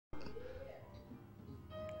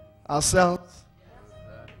ourselves,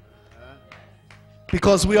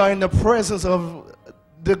 because we are in the presence of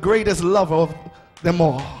the greatest lover of them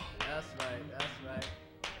all. That's right. That's right.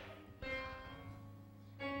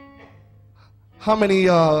 How many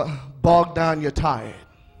bogged down, you're tired?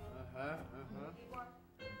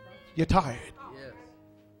 You're tired. Yes.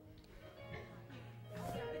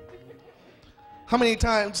 How many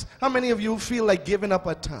times, how many of you feel like giving up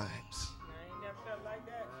at times?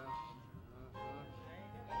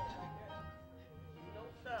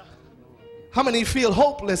 How many feel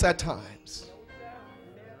hopeless at times?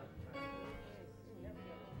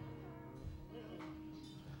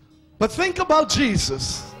 But think about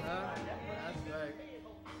Jesus.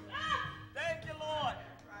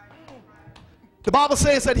 The Bible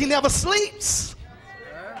says that he never sleeps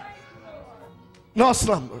nor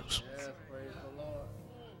slumbers.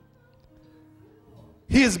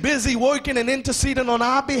 He is busy working and interceding on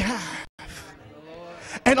our behalf.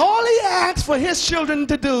 And all he asks for his children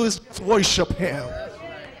to do is worship him.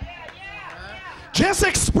 Just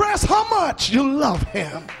express how much you love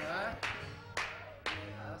him.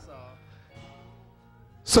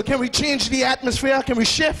 So can we change the atmosphere? Can we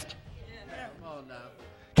shift?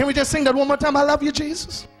 Can we just sing that one more time? I love you,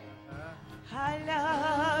 Jesus. I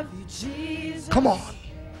love you, Jesus. Come on.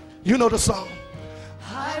 You know the song.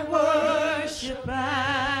 I worship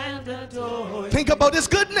and adore you. Think about his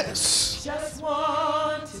goodness. Just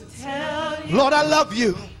want to tell you, Lord, I love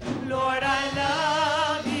you. Lord,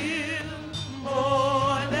 I love you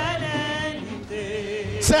more than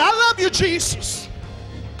anything. Say, I love you, Jesus.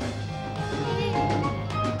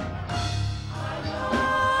 I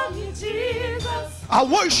love you, Jesus. I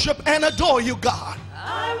worship and adore you, God.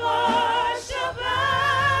 I worship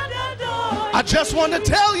and adore you. I just want to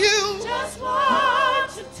tell you, Just want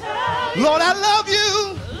to tell you, Lord, I love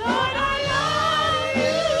you. Lord, I love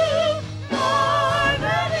you more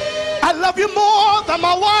than anything. I love you more than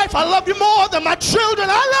my wife. I love you more than my children.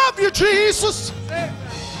 I love you, Jesus. I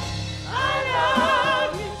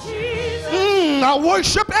love you, Jesus. I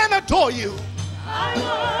worship and adore you. I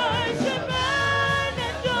worship and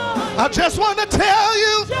adore you. I just want to tell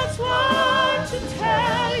you, Just want to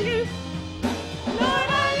tell you, Lord,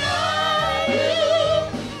 I love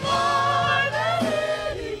you more than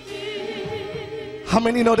anything. how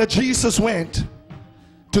many know that Jesus went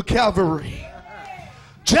to Calvary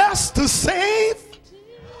just to save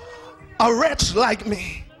a wretch like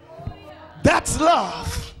me? That's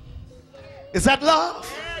love. Is that love?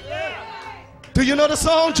 Do you know the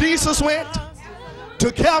song, Jesus went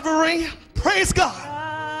to Calvary? Praise God.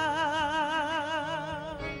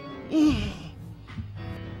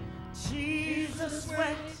 Jesus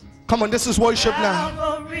went Come on, this is worship now.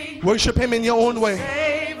 Calvary, Worship him in your own way.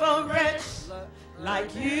 save a wretch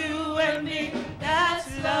like you and me. That's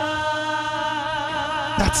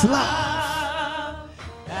love. That's love.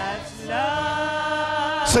 That's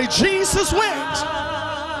love. Say, Jesus went.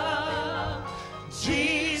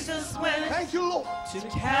 Jesus went Thank you, Lord. to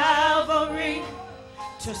Calvary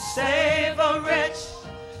to save a wretch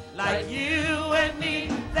like you and me.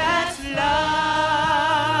 That's love.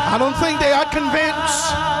 I don't think they are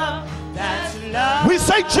convinced. That's love. We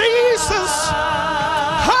say, Jesus.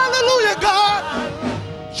 Hallelujah, God.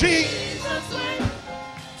 Jesus Jesus went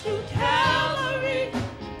to Calvary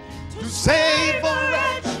to save a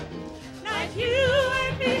wretch like you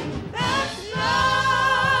and me. That's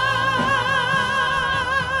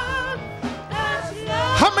love. That's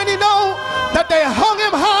love. How many know that they hung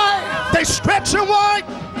him high? They stretched him wide.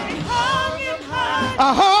 They hung him high.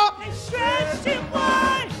 Uh-huh. They stretched him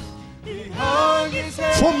wide. He hung his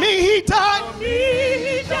head. For me, he died. For me,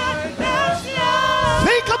 he died. That's love.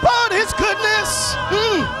 Think about his goodness.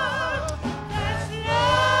 That's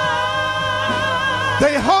love.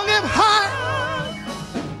 They hung him high.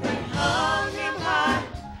 They hung him high.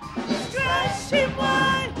 Stretched him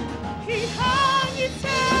wide. He hung his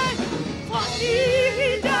head. For me, he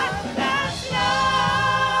died. That's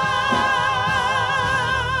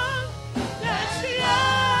love. That's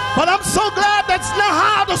love. But I'm so glad that's not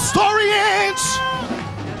how the story ends.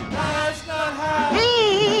 That's not how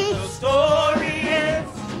Mm. the story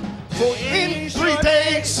ends. For in 3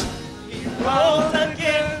 days, He rose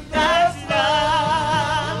again. That's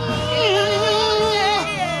love.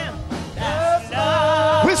 That's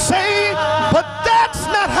love. we say, but that's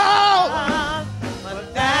not how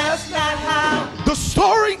But that's not how the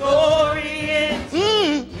story. the story ends.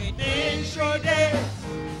 Mm. Within 3 days,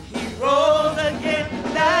 he rose again.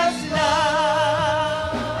 That's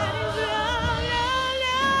love. That is love, love,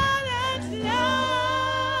 love, that's love.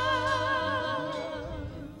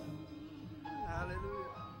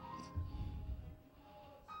 Hallelujah.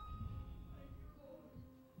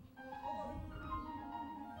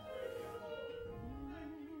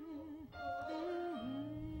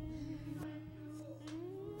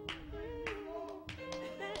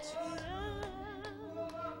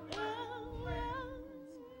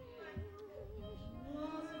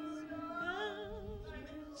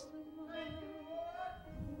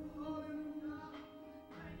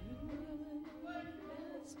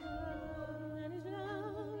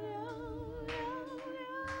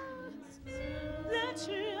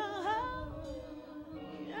 That love.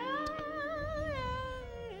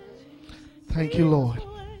 Thank you, Lord.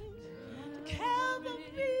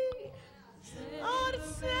 Calvary. Oh, to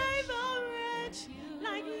save a wretch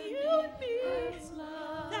like you and me.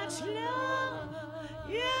 That's love.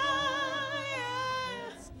 Yes.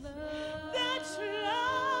 That's love.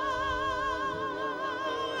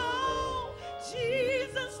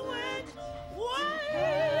 Jesus went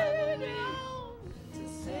way down to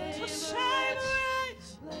save a wretch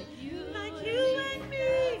like you and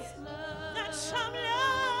me. That's some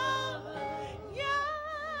love. Yes.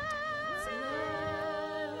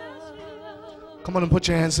 Come on and put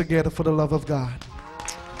your hands together for the love of God.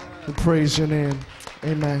 And praise your name.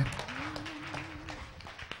 Amen.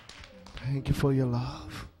 Thank you for your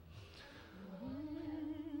love.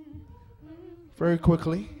 Very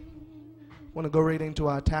quickly, I want to go right into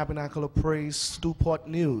our Tabernacle of Praise Stewport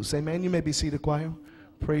News. Amen. You may be seated, choir.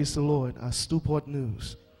 Praise the Lord. Our Stewport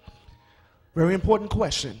News. Very important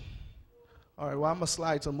question. All right, well, my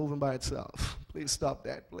slides are moving by itself. Please stop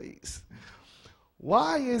that, please.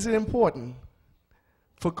 Why is it important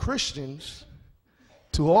for Christians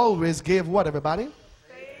to always give what, everybody?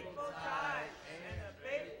 Faithful tithe and a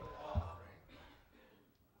faithful offering.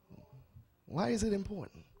 Why is it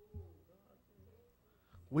important?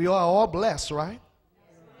 We are all blessed, right?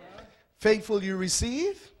 Faithful you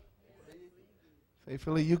receive,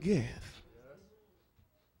 faithfully you give.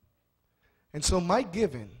 And so my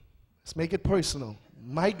giving, let's make it personal,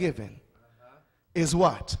 my giving is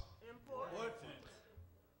what? Important.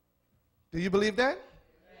 Do you believe that?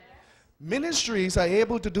 Ministries are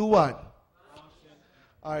able to do what?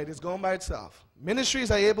 All right, it's going by itself.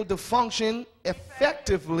 Ministries are able to function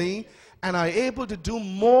effectively and are able to do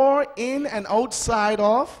more in and outside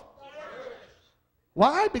of.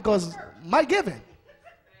 Why? Because my giving.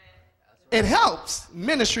 It helps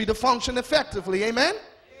ministry to function effectively. Amen?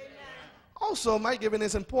 Also, my giving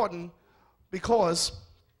is important because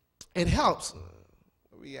it helps.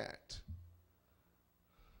 Where we at?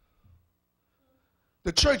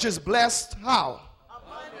 The church is blessed how?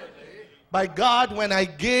 Abundantly. By God when I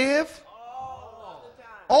give.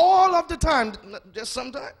 All of the time. Not just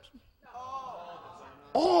sometimes.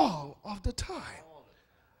 All of the time.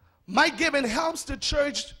 My giving helps the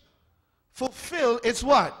church fulfill its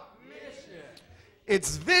what? Mission.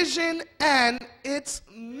 Its vision and its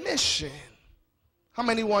mission. How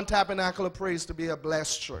many want Tabernacle of Praise to be a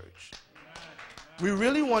blessed church? We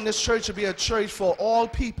really want this church to be a church for all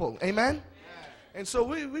people. Amen? And so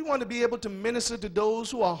we want to be able to minister to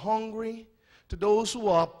those who are hungry, to those who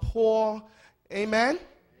are poor. Amen?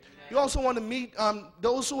 You also want to meet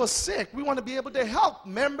those who are sick. We want to be able to help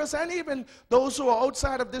members and even those who are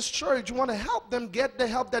outside of this church. You want to help them get the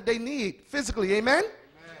help that they need physically. Amen?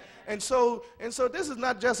 And so this is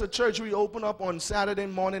not just a church we open up on Saturday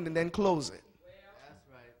morning and then close it. That's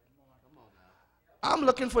right. Come on now. I'm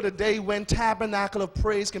looking for the day when Tabernacle of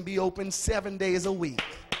Praise can be open 7 days a week.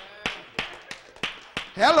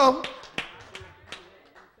 Hello.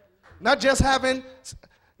 Not just having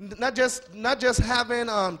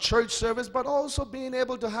church service, but also being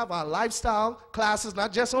able to have our lifestyle classes,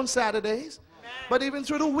 not just on Saturdays, but even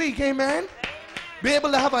through the week. Amen. Be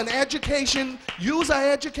able to have an education, use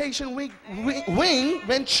our education wing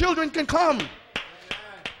when children can come.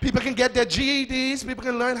 People can get their GEDs, people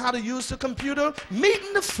can learn how to use the computer,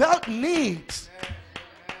 meeting the felt needs.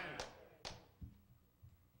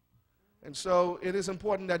 And so it is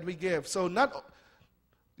important that we give. So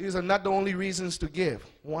these are not the only reasons to give.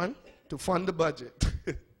 One, to fund the budget.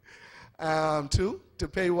 Two, to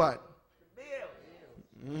pay what?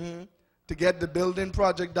 To get the building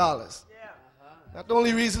project dollars. Not the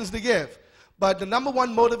only reasons to give. But the number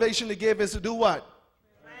one motivation to give is to do what?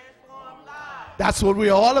 Transform lives. That's what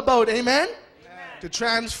we're all about. Amen? To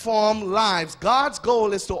transform lives. God's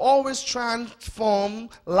goal is to always transform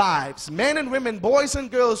lives. Men and women, boys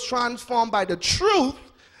and girls transformed by the truth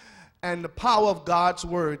and the power of God's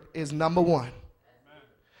word is number one. Amen.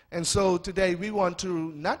 And so today we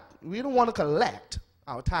don't want to collect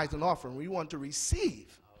our tithes and offering. We want to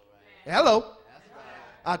receive. Right. Hello. Right.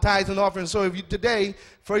 Our tithes and offering. So if you today,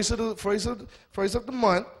 first of the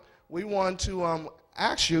month, we want to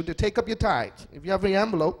ask you to take up your tithes. If you have an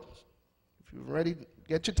envelope, if you're ready,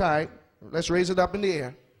 get your tithe. Let's raise it up in the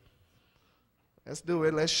air. Let's do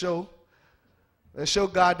it. Let's show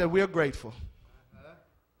God that we're grateful.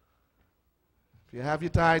 If you have your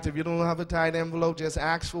tithes, if you don't have a tithe envelope, just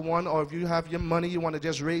ask for one. Or if you have your money, you want to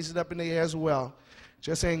just raise it up in the air as well.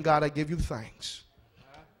 Just saying, God, I give you thanks.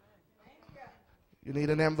 You need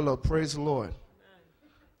an envelope. Praise the Lord.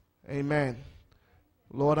 Amen.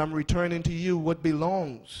 Lord, I'm returning to you what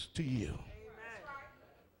belongs to you.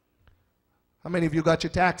 How many of you got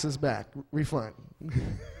your taxes back? Refund?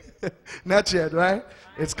 Not yet, right?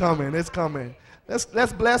 It's coming. It's coming. Let's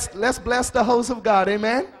bless the host of God.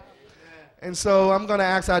 Amen. And so I'm going to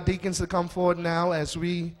ask our deacons to come forward now as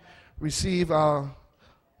we receive our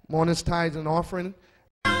morning's tithes and offering.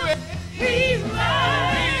 He reigns.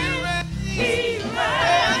 He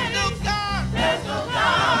reigns. There's no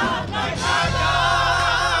God like our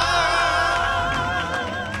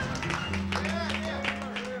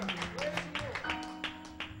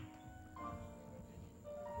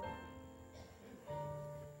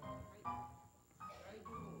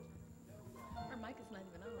Her mic is not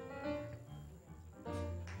even on. I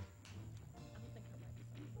don't think her mic is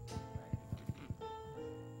on.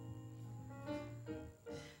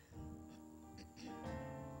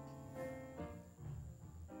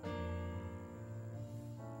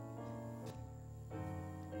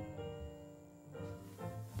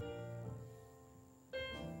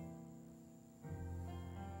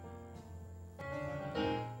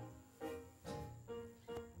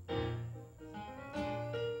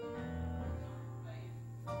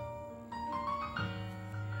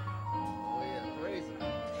 Oh, yeah, praise him.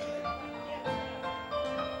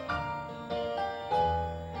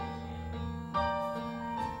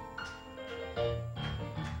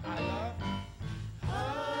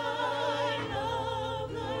 I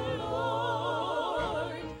love the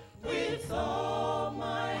Lord with all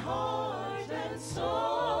my heart and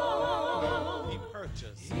soul.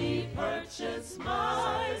 He purchased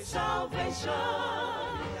my salvation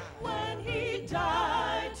when He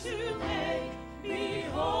died to make me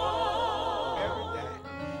whole.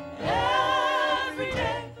 Every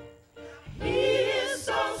day He is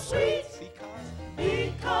so sweet.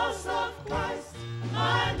 Because of Christ,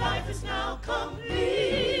 my life is now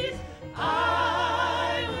complete.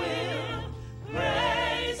 I will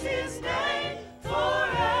praise His name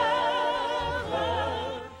forever.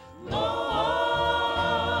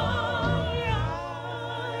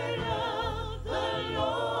 I love the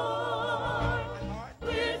Lord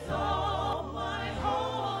with all my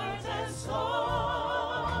heart and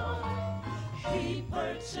soul. He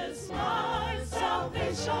purchased my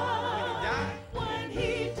salvation when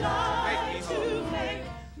He died to make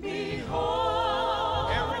me whole.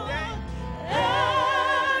 Every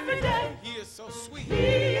day He is so sweet. He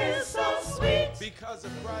is so sweet. Because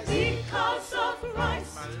of Christ, Because of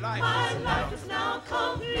Christ, My my life life is now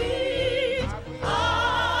complete.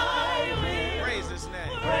 I will praise His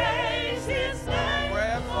name. praise His name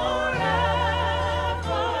Forever. forevermore.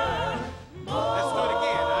 Let's do it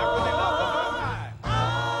again. I really love the Lord high. I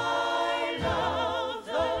love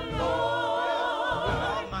the Lord With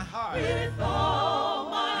all my heart. with all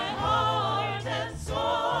my heart and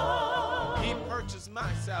soul. He purchased my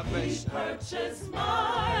He salvation. purchased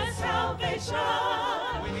my salvation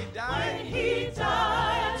When He when died, He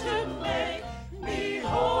died to make me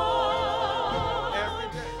whole. every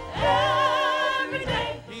day. Every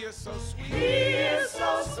day He is so sweet. He is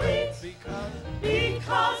so sweet.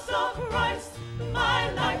 Because of Christ, my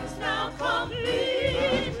life is now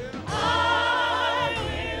complete. I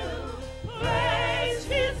will praise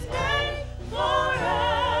His name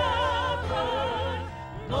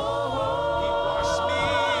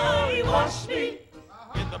forevermore. He washed me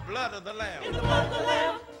in the blood of the Lamb. in the blood of the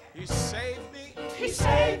Lamb. He saved me, He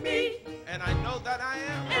saved me, and I know that I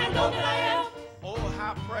am. and I know that I am. Oh,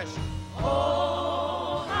 how precious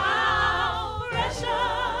Oh, how precious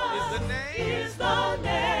is the name is the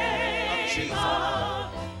name Jesus.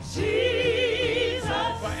 of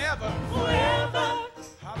Jesus. forever. Forever,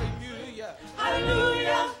 Hallelujah.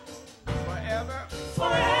 hallelujah, Forever.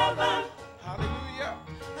 forever, Hallelujah.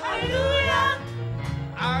 hallelujah.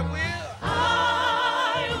 I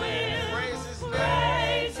will praise His name.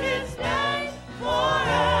 praise His name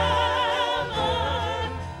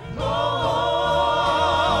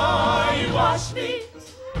forevermore. You washed me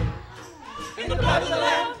in the blood of the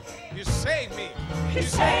Lamb. You saved me. He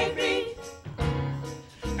saved me,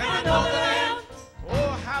 and I know that I am. Oh,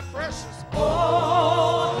 how precious.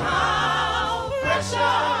 Oh, how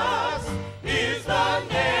precious is the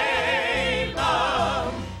name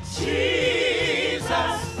of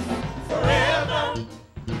Jesus. Forever,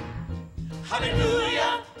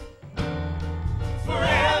 hallelujah.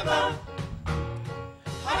 Forever,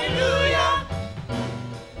 hallelujah.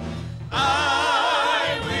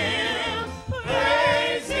 I will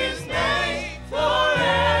praise His name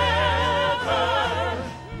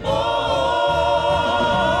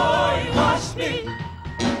forevermore. He washed me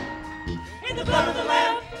in the blood of the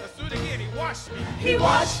Lamb. Let's do it again. He washed me. He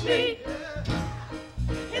washed me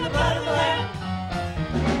in the blood of the Lamb.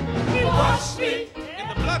 He washed me In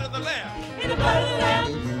the blood of the Lamb. in the blood of the Lamb.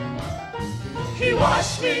 He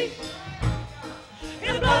washed me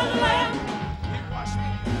in the blood of the Lamb. He washed me.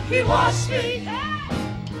 He washed me in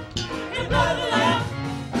the blood of the Lamb.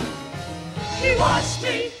 He washed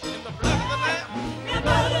me In the blood of the Lamb. in the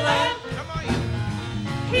blood of the Lamb. Come on in.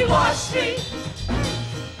 He washed me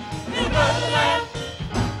in the blood of the Lamb.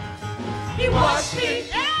 He washed me in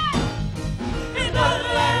the blood of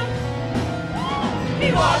the Lamb.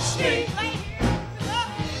 He washed me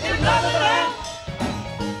in the blood of the Lamb.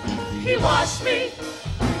 He washed me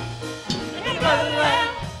in the blood of the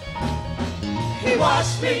Lamb. He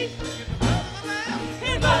washed me in the blood of the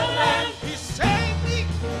Lamb. He saved me.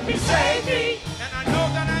 He saved me, And I know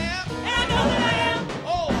that I am. and I know that I am.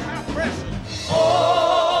 Oh, how precious.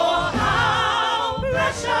 Oh, how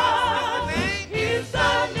precious is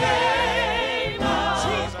the name of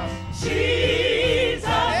Jesus. Jesus.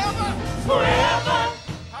 Forever. Forever,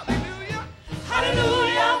 Hallelujah.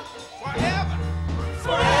 hallelujah, Forever.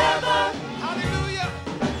 forever, Hallelujah.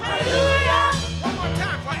 hallelujah, One more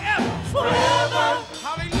time. Forever. forever,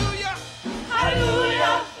 Hallelujah.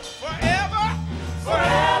 hallelujah, Forever.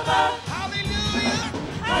 forever, Hallelujah.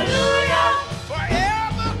 hallelujah,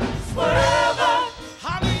 Forever. forever,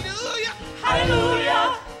 Hallelujah. hallelujah,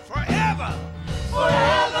 Forever.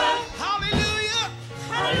 forever, Hallelujah.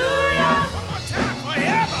 hallelujah, One more time.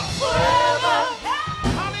 Forever. forever,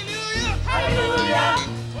 Hallelujah. hallelujah,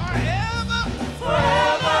 Forever.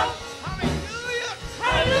 forever, Hallelujah.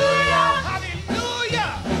 hallelujah, Hallelujah.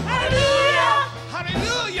 hallelujah, Hallelujah.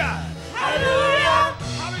 hallelujah,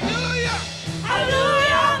 Hallelujah.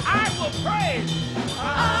 hallelujah. I will praise. I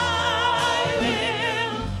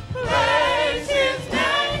will praise His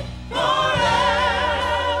name forevermore.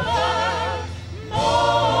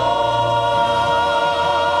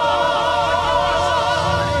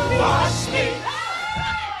 Wash me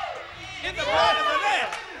In the blood of the Lamb.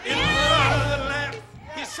 In the blood of the Lamb.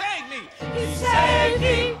 He saved me. He saved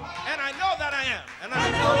me, And I know that I am. And I I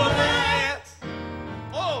know know that that I am.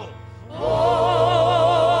 Oh, oh,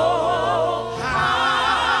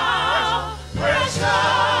 how precious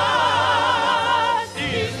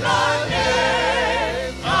is the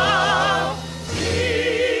name of Jesus.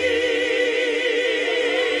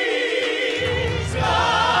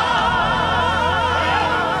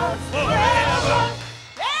 Forever,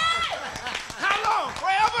 how long?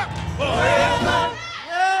 Forever? forever,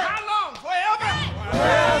 How long? Forever?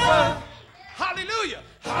 forever, Hallelujah.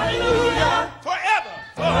 hallelujah, Forever.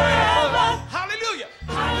 forever, Hallelujah.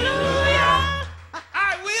 hallelujah. I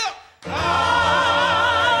will. I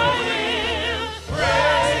will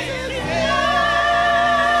praise His name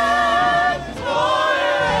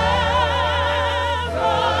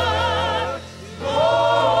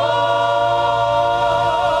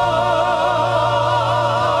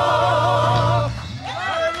forevermore.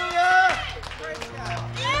 Hallelujah. Praise God.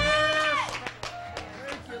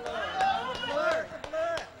 Thank you, Lord. Blood,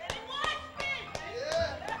 blood.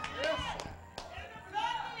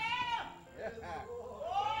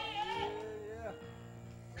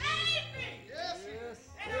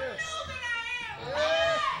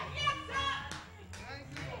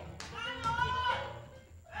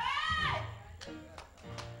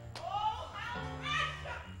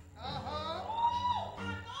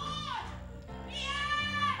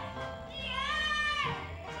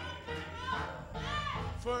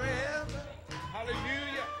 Forever.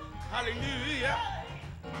 Hallelujah. Hallelujah.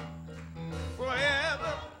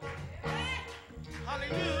 Forever.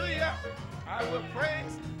 Hallelujah. I will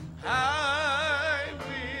praise. I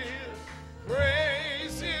will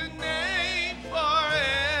praise His name forever.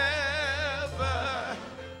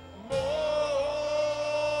 More.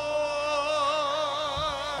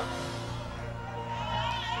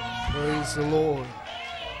 Praise the Lord.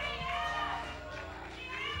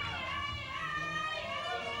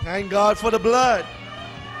 Thank God for the blood.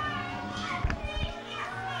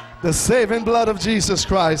 The saving blood of Jesus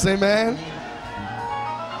Christ. Amen.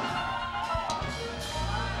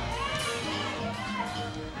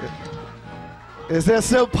 Is there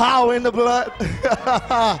still power in the blood?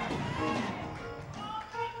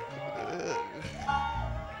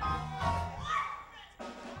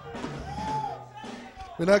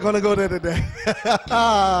 We're not going to go there today.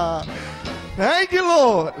 Thank you,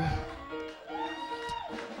 Lord.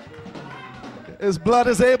 His blood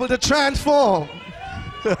is able to transform.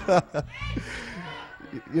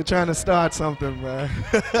 You're trying to start something, man.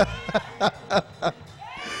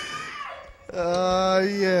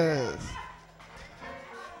 Yes.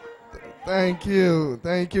 Thank you.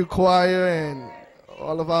 Thank you, choir, and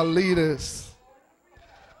all of our leaders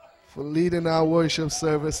for leading our worship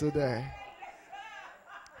service today.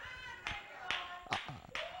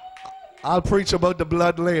 I'll preach about the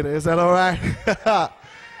blood later. Is that all right?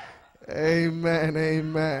 Amen,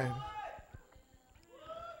 amen.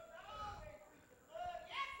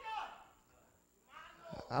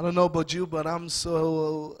 I don't know about you, but I'm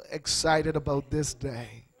so excited about this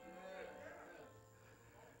day.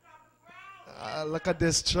 Look at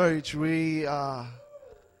this church. We are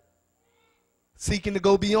seeking to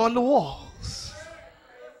go beyond the walls.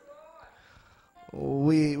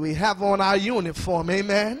 We have on our uniform,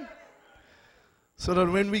 amen? So that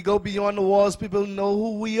when we go beyond the walls, people know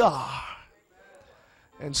who we are.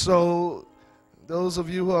 And so, those of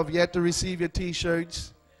you who have yet to receive your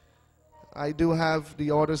t-shirts, I do have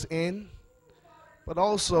the orders in. But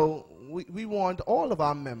also, we want all of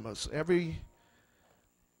our members, the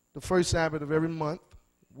first Sabbath of every month,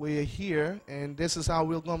 we're here, and this is how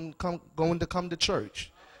we're going to come to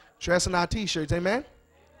church. Dressing our t-shirts, amen?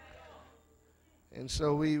 And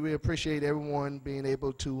so we appreciate everyone being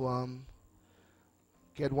able to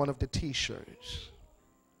get one of the t-shirts.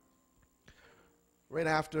 Right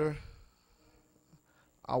after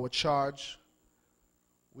our charge,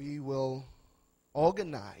 we will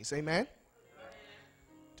organize, amen,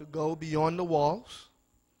 to go beyond the walls,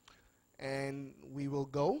 and we will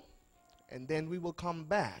go, and then we will come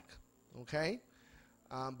back, okay,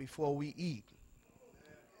 before we eat.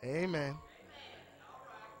 Amen.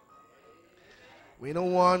 We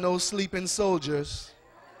don't want no sleeping soldiers.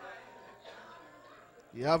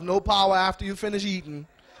 You have no power after you finish eating.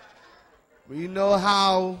 We know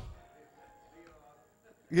how.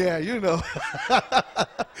 Yeah, you know.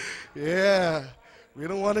 Yeah, we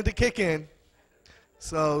don't want it to kick in.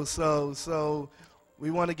 So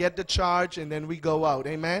we want to get the charge and then we go out.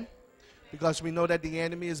 Amen? Because we know that the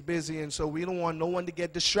enemy is busy, and so we don't want no one to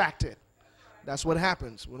get distracted. That's what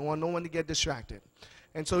happens. We don't want no one to get distracted.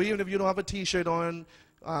 And so even if you don't have a t-shirt on,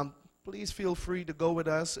 please feel free to go with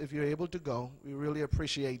us if you're able to go. We really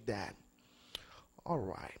appreciate that. All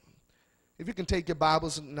right. If you can take your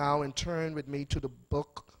Bibles now and turn with me to the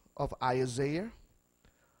book of Isaiah.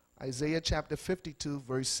 Isaiah chapter 52,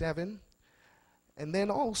 verse 7. And then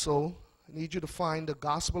also, I need you to find the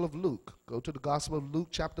Gospel of Luke. Go to the Gospel of Luke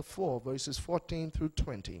chapter 4, verses 14 through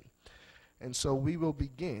 20. And so we will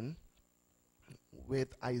begin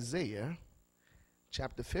with Isaiah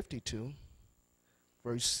chapter 52,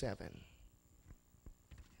 verse 7.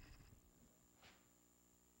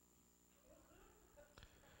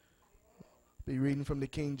 Be reading from the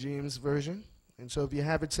King James Version. And so if you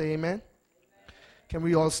have it, say amen. Can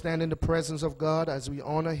we all stand in the presence of God as we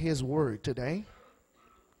honor his word today?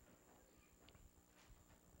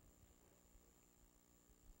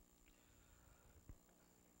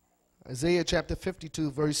 Isaiah chapter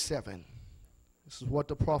 52, verse 7. This is what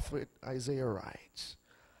the prophet Isaiah writes.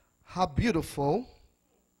 How beautiful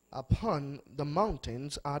upon the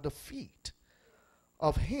mountains are the feet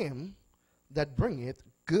of him that bringeth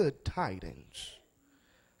good tidings,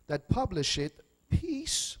 that publisheth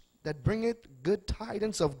peace, that bringeth good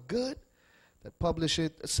tidings of good, that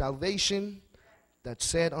publisheth salvation, that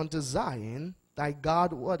said unto Zion, thy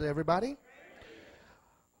God, what, everybody?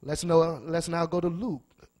 Let's now go to Luke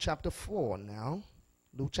chapter 4 now.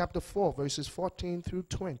 Luke chapter 4, verses 14 through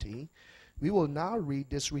 20. We will now read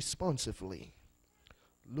this responsively.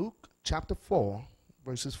 Luke chapter 4,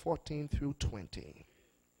 verses 14 through 20.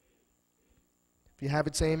 If you have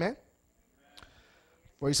it, say amen.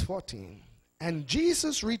 Verse 14. And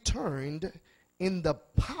Jesus returned in the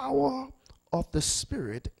power of the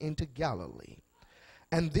Spirit into Galilee.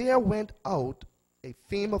 And there went out a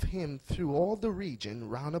fame of him through all the region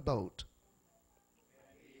round about.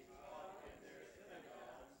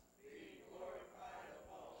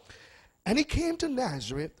 And he came to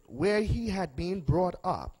Nazareth, where he had been brought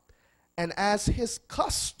up. And as his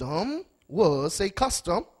custom was, say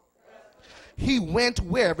custom, he went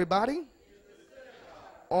where, everybody?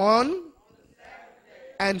 On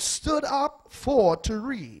and stood up for to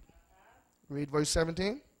read. Read verse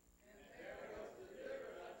 17.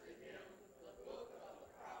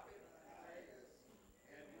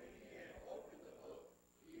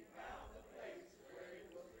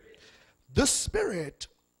 The Spirit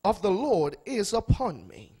of the Lord is upon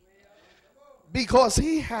me, because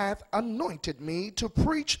he hath anointed me to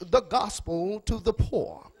preach the gospel to the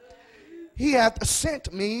poor. He hath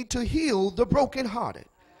sent me to heal the brokenhearted,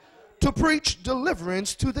 to preach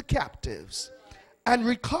deliverance to the captives, and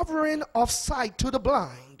recovering of sight to the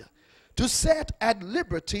blind, to set at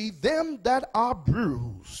liberty them that are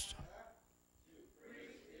bruised.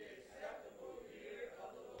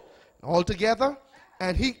 Altogether,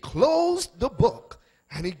 and he closed the book,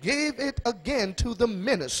 and he gave it again to the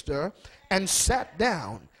minister, and sat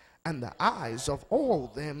down. and the eyes of all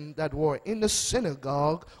them that were in the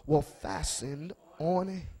synagogue were fastened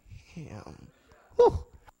on him. Whew.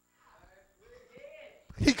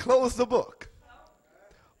 He closed the book,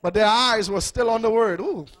 but their eyes were still on the word.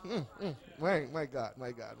 Ooh, my God.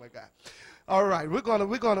 All right, we're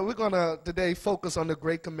gonna today focus on the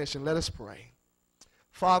Great Commission. Let us pray.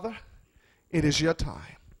 Father, it is your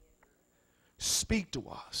time. Speak to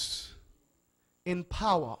us.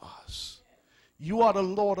 Empower us. You are the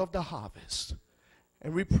Lord of the harvest.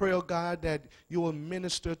 And we pray, oh God, that you will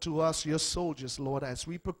minister to us, your soldiers, Lord, as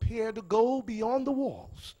we prepare to go beyond the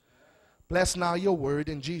walls. Bless now your word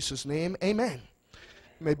in Jesus' name. Amen.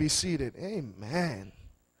 You may be seated. Amen.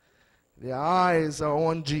 The eyes are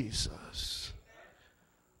on Jesus.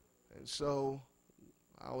 And so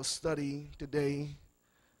our study today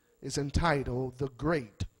is entitled The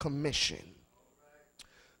Great Commission.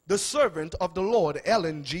 The servant of the Lord,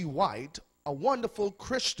 Ellen G. White, a wonderful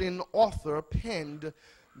Christian author, penned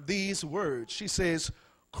these words. She says,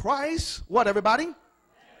 Christ, what everybody?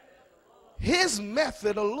 His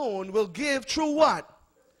method alone will give true what?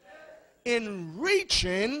 In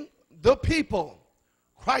reaching the people.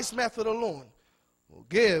 Christ's method alone will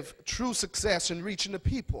give true success in reaching the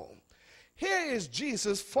people. Here is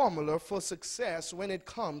Jesus' formula for success when it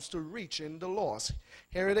comes to reaching the lost.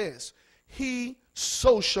 Here it is. He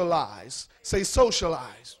socialized. Say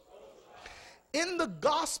socialize. In the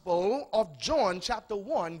Gospel of John chapter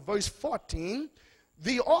 1 verse 14,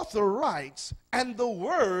 the author writes, and the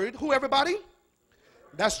Word, who everybody?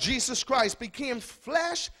 That's Jesus Christ, became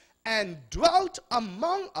flesh and dwelt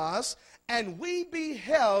among us, and we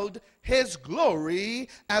beheld his glory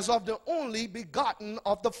as of the only begotten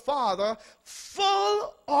of the Father,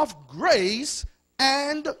 full of grace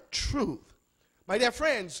and truth. My dear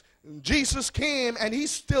friends, Jesus came and he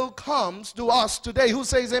still comes to us today. Who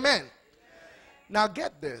says amen? Now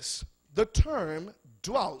get this. The term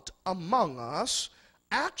dwelt among us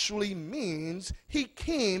actually means he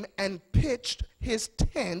came and pitched his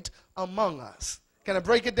tent among us. Can I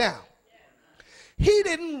break it down? He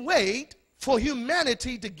didn't wait for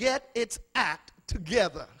humanity to get its act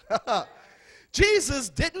together. Jesus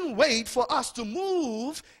didn't wait for us to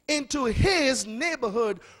move into his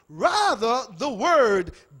neighborhood. Rather, the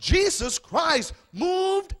word Jesus Christ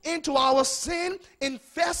moved into our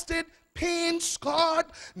sin-infested, pain-scarred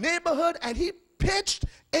neighborhood, and he pitched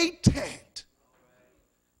a tent.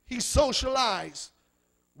 He socialized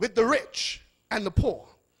with the rich and the poor.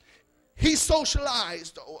 He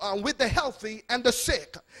socialized with the healthy and the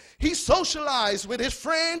sick. He socialized with his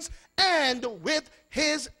friends and with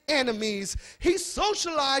his enemies. He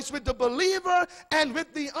socialized with the believer and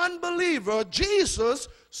with the unbeliever. Jesus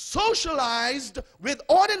socialized with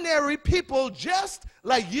ordinary people just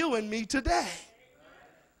like you and me today.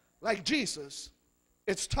 Like Jesus,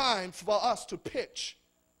 it's time for us to pitch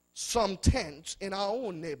some tents in our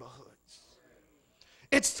own neighborhoods.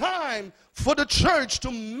 It's time for the church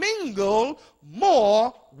to mingle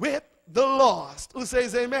more with the lost. Who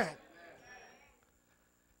says amen?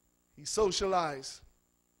 He socialized,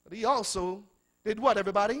 but he also did what,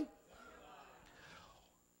 everybody?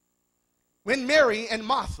 When Mary and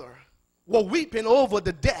Martha were weeping over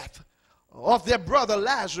the death of their brother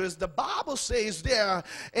Lazarus, the Bible says there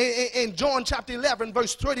in John chapter 11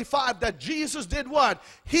 verse 35 that Jesus did what?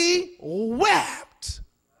 He wept.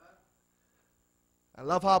 I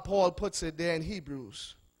love how Paul puts it there in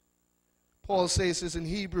Hebrews. Paul says this in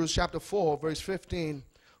Hebrews chapter 4 verse 15.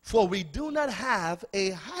 For we do not have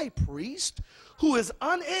a high priest who is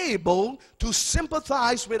unable to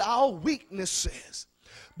sympathize with our weaknesses,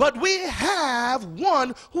 but we have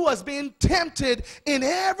one who has been tempted in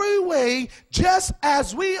every way just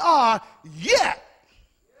as we are, yet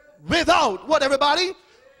without, what everybody?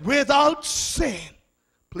 Without sin.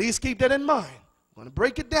 Please keep that in mind. I'm going to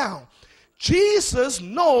break it down. Jesus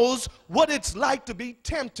knows what it's like to be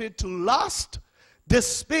tempted to lust,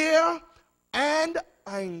 despair, and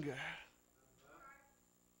anger.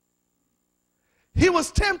 He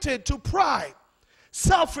was tempted to pride,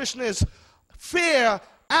 selfishness, fear,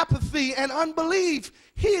 apathy, and unbelief.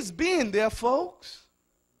 He's been there, folks.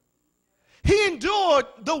 He endured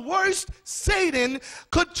the worst Satan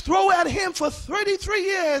could throw at him for 33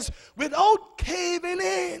 years without caving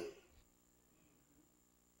in.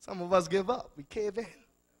 Some of us give up. We cave in.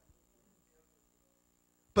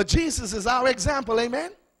 But Jesus is our example,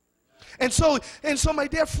 amen? And so, my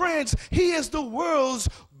dear friends, he is the world's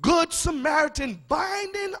good Samaritan,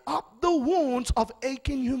 binding up the wounds of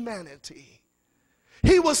aching humanity.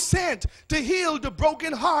 He was sent to heal the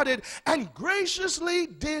brokenhearted, and graciously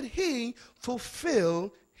did he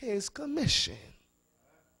fulfill his commission.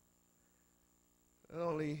 Not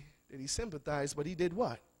only that he sympathized, but he did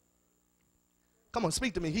what? Come on,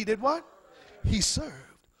 speak to me. He did what? He served.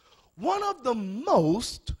 One of the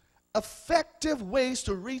most effective ways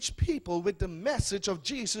to reach people with the message of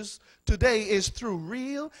Jesus today is through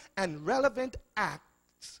real and relevant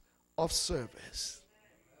acts of service.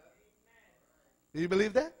 Do you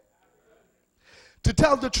believe that? To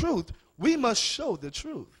tell the truth, we must show the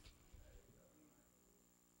truth.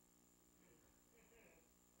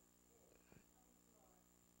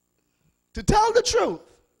 To tell the truth,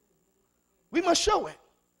 we must show it.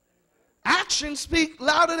 Actions speak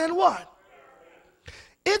louder than what?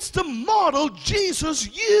 It's the model Jesus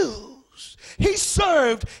used. He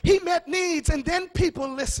served, he met needs, and then people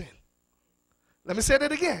listened. Let me say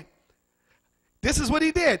that again. This is what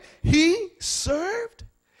he did. He served,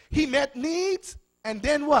 he met needs, and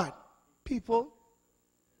then what? People.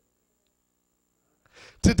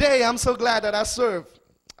 Today, I'm so glad that I serve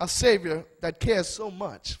a Savior that cares so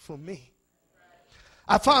much for me.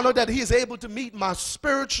 I found out that he is able to meet my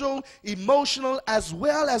spiritual, emotional, as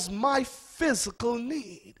well as my physical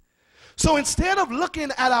need. So instead of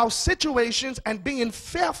looking at our situations and being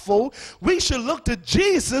fearful, we should look to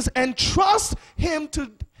Jesus and trust him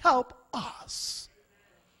to help us.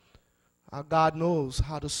 Our God knows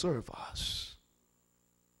how to serve us.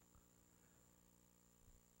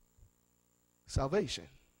 Salvation.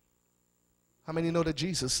 How many know that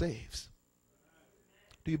Jesus saves?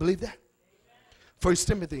 Do you believe that? 1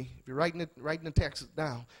 Timothy, if you're writing the text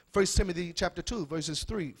down, 1 Timothy chapter 2, verses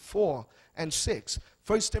 3, 4, and 6.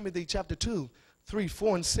 1 Timothy chapter 2, 3,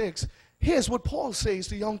 4, and 6. Here's what Paul says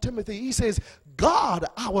to young Timothy. He says, God,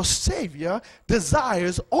 our Savior,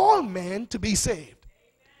 desires all men to be saved.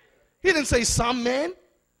 He didn't say some men.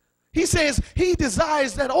 He says he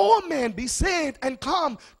desires that all men be saved and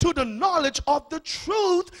come to the knowledge of the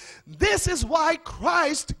truth. This is why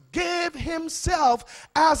Christ gave himself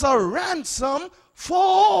as a ransom for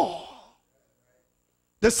all.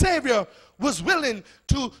 The Savior was willing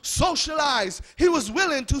to socialize. He was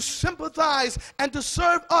willing to sympathize and to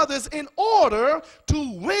serve others in order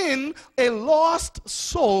to win a lost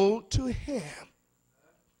soul to him.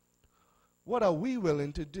 What are we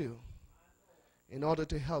willing to do in order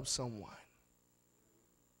to help someone?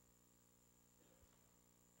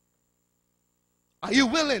 Are you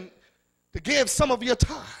willing to give some of your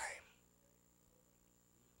time?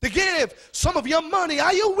 To give some of your money?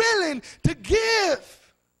 Are you willing to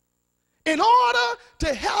give in order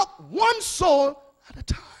to help one soul at a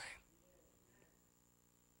time?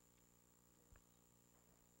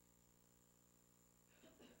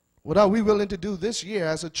 What are we willing to do this year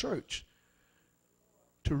as a church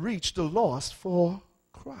to reach the lost for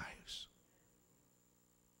Christ?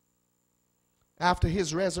 After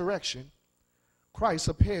his resurrection, Christ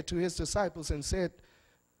appeared to his disciples and said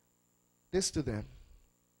this to them.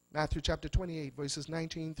 Matthew chapter 28, verses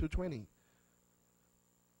 19 through 20.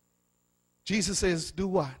 Jesus says, do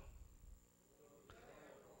what?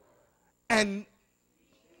 And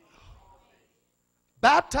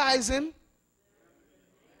baptize him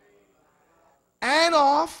and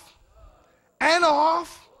off,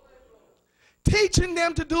 teaching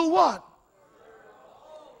them to do what?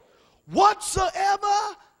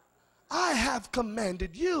 Whatsoever I have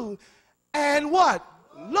commanded you, and what?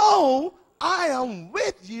 Lo, I am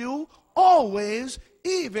with you always,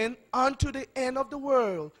 even unto the end of the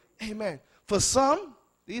world. Amen. For some,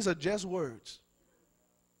 these are just words.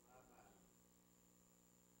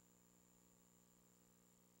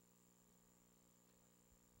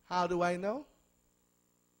 How do I know?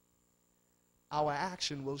 Our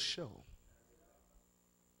action will show.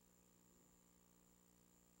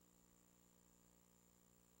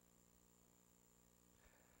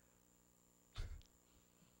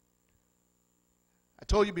 I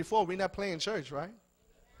told you before, we're not playing church, right?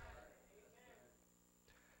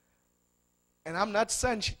 And I'm not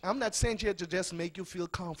sent here to just make you feel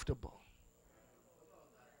comfortable.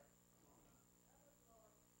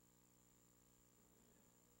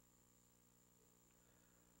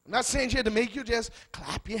 I'm not sent here to make you just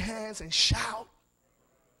clap your hands and shout.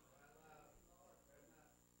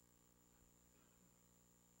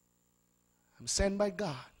 I'm sent by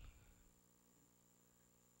God.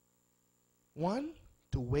 One,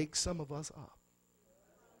 to wake some of us up.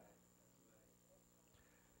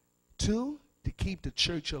 Two, to keep the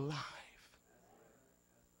church alive.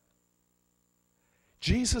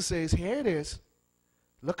 Jesus says, here it is.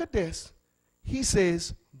 Look at this. He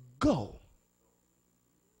says, go.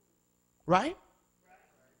 Right?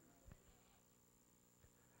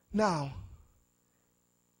 Now,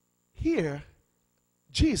 here,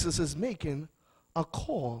 Jesus is making a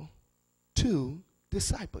call to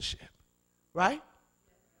discipleship. Right?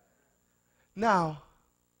 Now,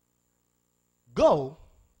 go.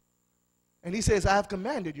 And he says, I have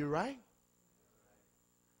commanded you, right?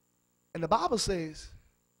 And the Bible says,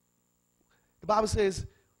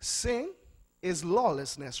 sin is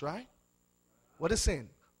lawlessness, right? What is sin?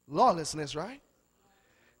 Lawlessness, right?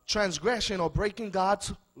 Transgression or breaking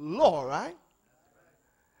God's law, right?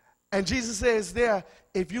 And Jesus says there,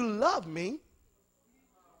 if you love me,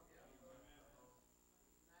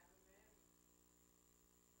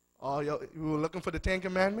 oh, you were looking for the 10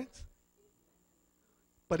 Commandments?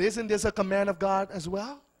 But isn't this a command of God as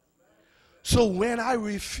well? So when I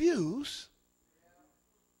refuse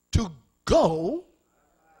to go,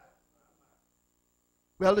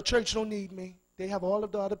 well, the church don't need me. They have all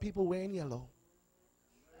of the other people wearing yellow.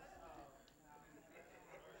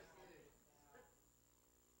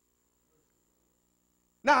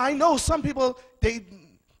 Now, I know some people,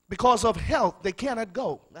 because of health, they cannot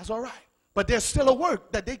go. That's all right. But there's still a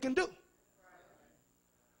work that they can do.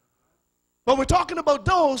 But we're talking about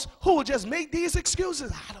those who will just make these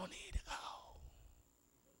excuses. I don't need to go.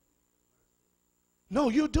 No,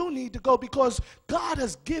 you do need to go because God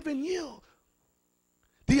has given you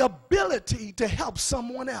the ability to help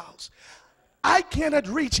someone else. I cannot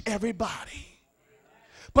reach everybody.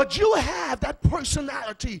 But you have that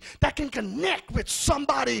personality that can connect with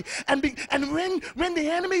somebody. And when the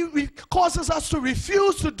enemy causes us to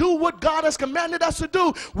refuse to do what God has commanded us to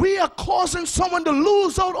do, we are causing someone to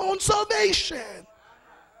lose out on salvation.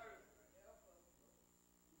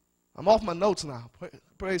 I'm off my notes now.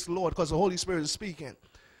 Praise the Lord, because the Holy Spirit is speaking.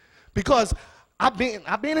 Because I've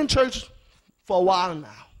been in church for a while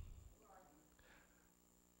now.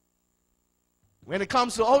 When it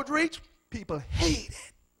comes to outreach, people hate it.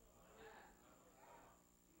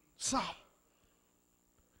 Some.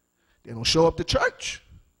 They don't show up to church.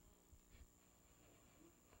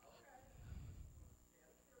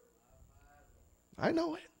 I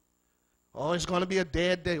know it. Oh, it's going to be a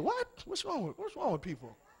dead day. What? What's wrong with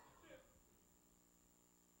people?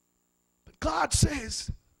 But God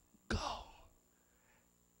says, go.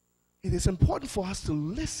 It is important for us to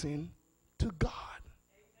listen to God.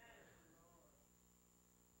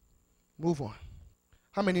 Move on.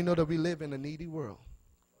 How many know that we live in a needy world?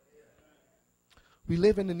 We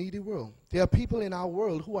live in a needy world. There are people in our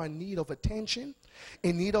world who are in need of attention,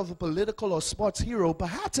 in need of a political or sports hero,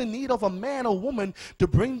 perhaps in need of a man or woman to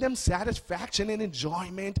bring them satisfaction and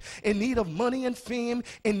enjoyment, in need of money and fame,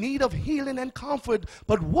 in need of healing and comfort.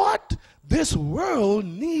 But what this world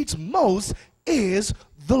needs most is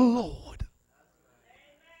the Lord.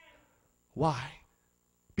 Why?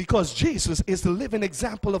 Because Jesus is the living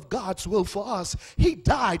example of God's will for us. He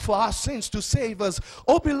died for our sins to save us.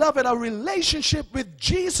 Oh, beloved, a relationship with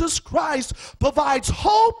Jesus Christ provides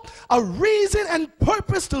hope, a reason and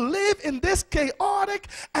purpose to live in this chaotic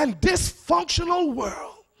and dysfunctional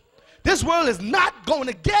world. This world is not going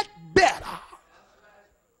to get better.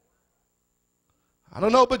 I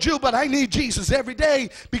don't know about you, but I need Jesus every day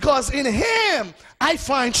because in Him I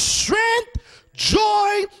find strength,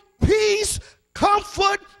 joy, peace,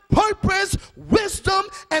 comfort, purpose, wisdom,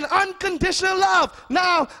 and unconditional love.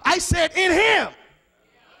 Now, I said in Him.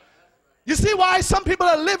 You see why some people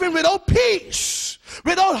are living without peace,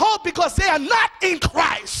 without hope, because they are not in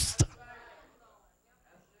Christ.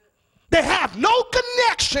 They have no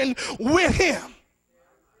connection with Him.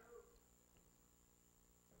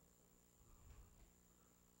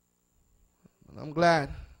 And I'm glad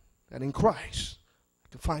that in Christ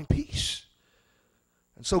I can find peace.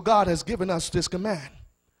 And so God has given us this command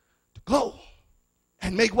to go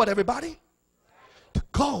and make what, everybody? To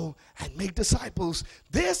go and make disciples.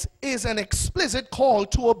 This is an explicit call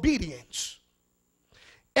to obedience.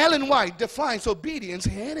 Ellen White defines obedience.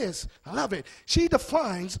 Here it is. I love it. She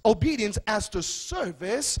defines obedience as the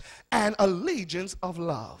service and allegiance of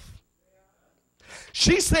love.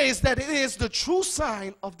 She says that it is the true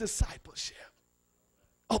sign of discipleship.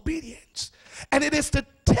 Obedience. And it is the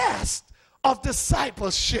test of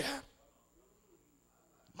discipleship.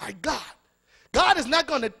 My God. God is not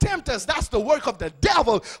going to tempt us. That's the work of the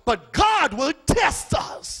devil. But God will test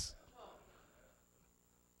us.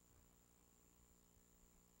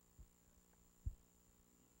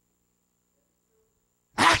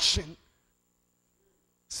 Action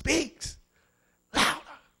speaks louder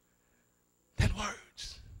than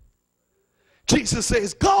words. Jesus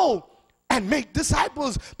says, go and make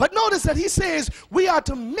disciples. But notice that He says we are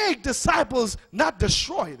to make disciples, not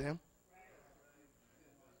destroy them.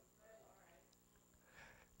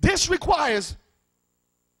 This requires,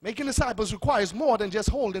 making disciples requires more than just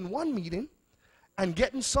holding one meeting and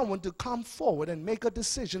getting someone to come forward and make a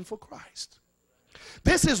decision for Christ.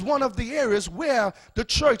 This is one of the areas where the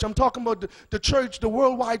church, I'm talking about the church, the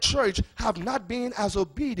worldwide church, have not been as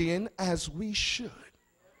obedient as we should.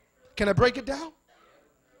 Can I break it down?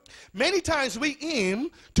 Many times we aim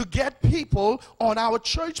to get people on our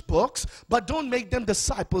church books, but don't make them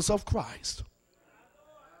disciples of Christ.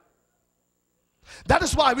 That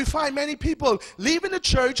is why we find many people leaving the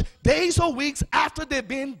church days or weeks after they've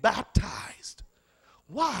been baptized.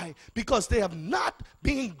 Why? Because they have not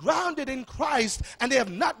been grounded in Christ, and they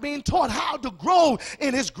have not been taught how to grow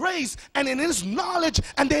in His grace and in His knowledge,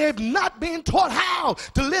 and they have not been taught how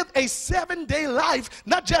to live a 7-day life,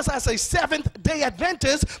 not just as a Seventh-day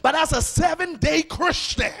Adventist, but as a 7-day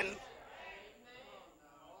Christian.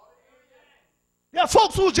 There are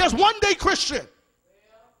folks who are just 1-day Christian.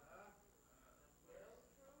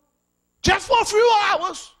 Just for a few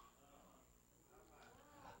hours.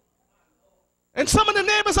 And some of the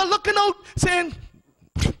neighbors are looking out saying,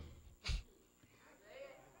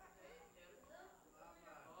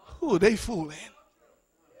 who are they fooling?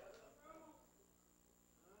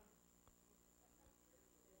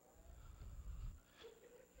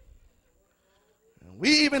 And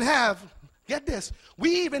we even have, get this,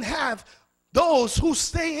 we even have those who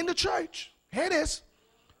stay in the church. Here it is.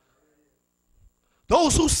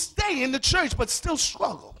 Those who stay in the church but still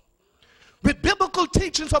struggle with biblical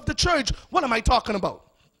teachings of the church. What am I talking about?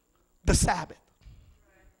 The Sabbath.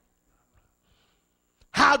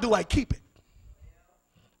 How do I keep it?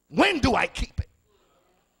 When do I keep it?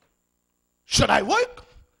 Should I work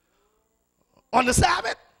on the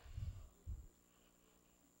Sabbath?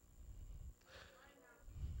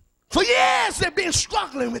 For years they've been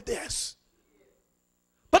struggling with this.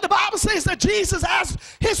 But the Bible says that Jesus, as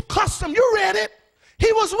his custom, you read it,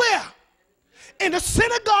 he was where? In the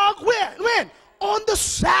synagogue, where? When? On the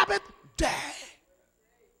Sabbath day.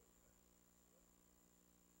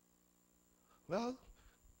 Well,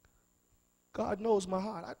 God knows my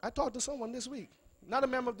heart. I talked to someone this week, not a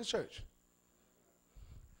member of the church.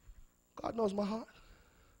 God knows my heart.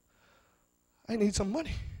 I need some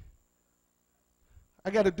money. I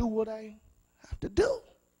got to do what I have to do.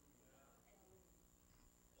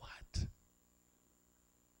 What?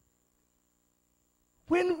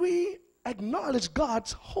 When we acknowledge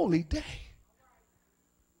God's holy day,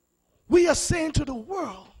 we are saying to the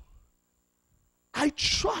world, I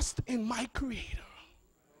trust in my Creator.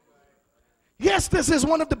 Yes, this is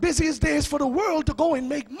one of the busiest days for the world to go and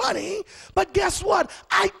make money, but guess what?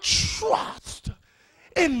 I trust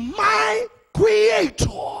in my Creator.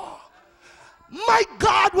 My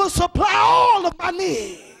God will supply all of my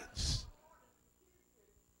needs.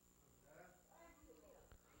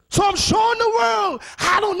 So I'm showing the world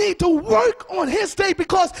I don't need to work on his day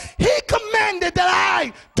because he commanded that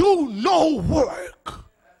I do no work.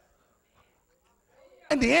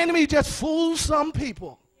 And the enemy just fools some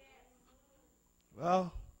people.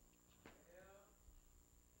 Well,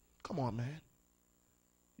 come on, man.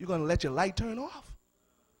 You're going to let your light turn off?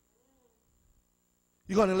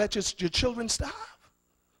 You're going to let your children starve?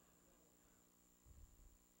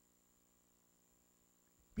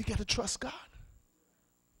 We got to trust God.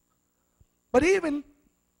 But even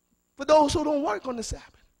for those who don't work on the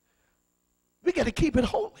Sabbath, we got to keep it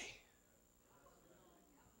holy.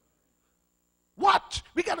 Watch.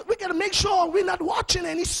 We got to make sure we're not watching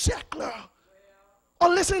any secular or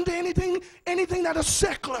listening to anything that is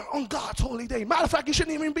secular on God's holy day. Matter of fact, you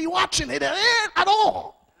shouldn't even be watching it at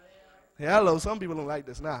all. Yeah, hello, some people don't like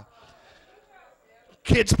this now.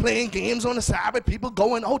 Kids playing games on the Sabbath, people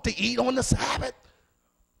going out to eat on the Sabbath.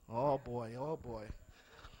 Oh boy, oh boy.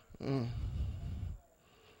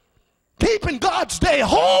 Keeping God's day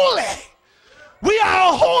holy. We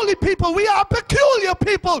are a holy people. We are a peculiar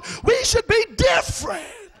people. We should be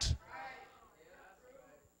different.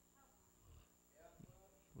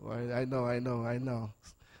 Boy, I know.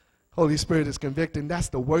 Holy Spirit is convicting. That's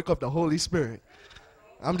the work of the Holy Spirit.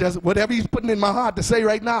 I'm just, whatever he's putting in my heart to say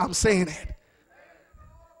right now, I'm saying it.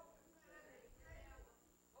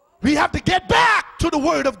 We have to get back to the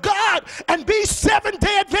Word of God and be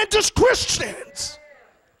Seventh-day Adventist Christians.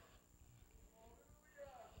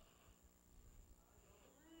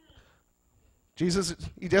 Jesus,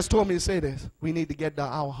 he just told me to say this. We need to get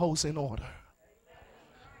our house in order.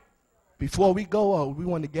 Before we go out, we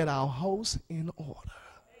want to get our house in order.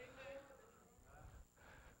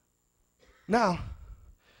 Now,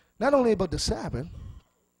 not only about the Sabbath,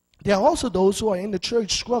 there are also those who are in the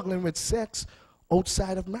church struggling with sex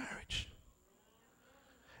outside of marriage.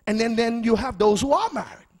 And then you have those who are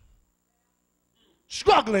married,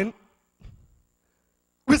 struggling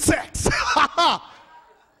with sex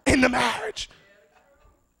in the marriage.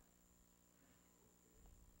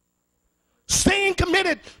 staying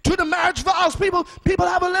committed to the marriage vows. People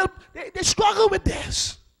have a little, they struggle with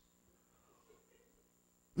this.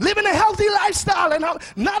 Living a healthy lifestyle, and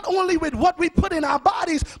not only with what we put in our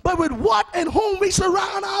bodies, but with what and whom we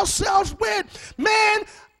surround ourselves with. Man,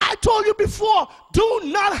 I told you before, do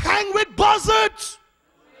not hang with buzzards.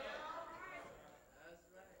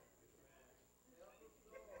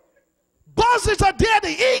 Buzzards are there to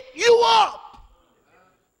eat you up.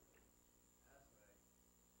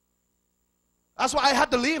 That's why I had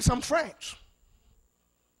to leave some friends.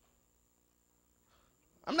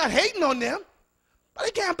 I'm not hating on them, but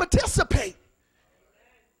they can't participate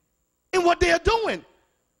in what they're doing.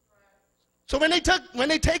 So when they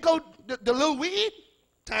take out the little weed,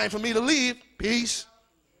 time for me to leave. Peace.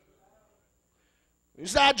 You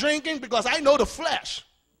start drinking because I know the flesh.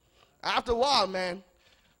 After a while, man,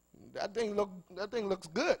 that thing looks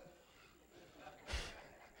good.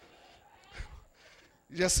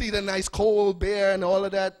 You just see the nice cold beer and all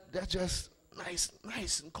of that. That's just nice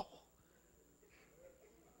and cold.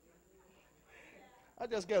 I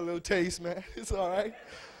just get a little taste, man. It's all right.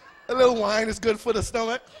 A little wine is good for the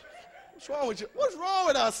stomach. What's wrong with you? What's wrong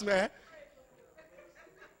with us, man?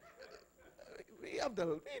 We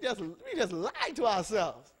just lie to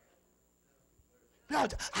ourselves.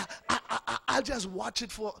 I'll just watch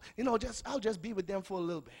it for, I'll just be with them for a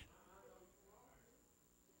little bit.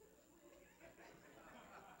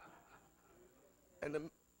 And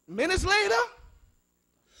minutes later,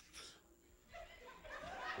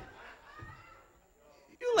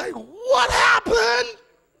 you're like, what happened?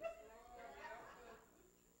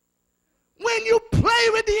 When you play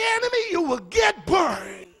with the enemy, you will get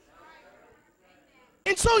burned.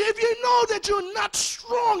 And so if you know that you're not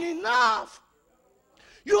strong enough,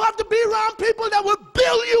 you have to be around people that will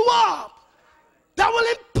build you up, that will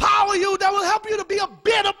empower you, that will help you to be a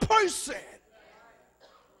better person.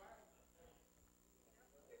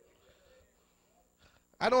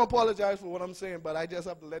 I don't apologize for what I'm saying, but I just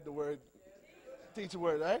have to let the word teach the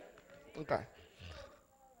word, right? Okay.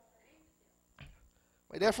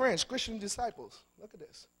 My dear friends, Christian disciples, look at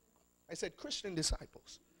this. I said Christian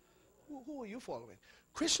disciples. Who are you following?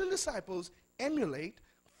 Christian disciples emulate,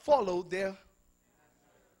 follow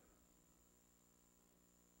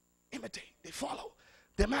imitate, they follow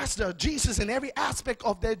their master, Jesus, in every aspect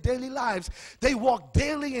of their daily lives. They walk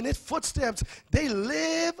daily in his footsteps. They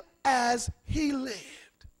live as he lived.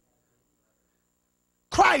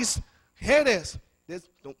 Christ, here it is.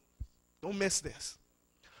 Don't miss this.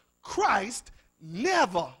 Christ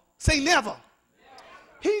never, say never.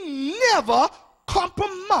 He never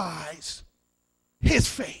compromised his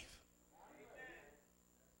faith.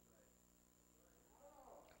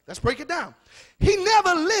 Let's break it down. He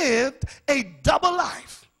never lived a double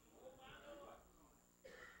life.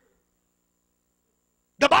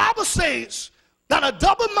 The Bible says that a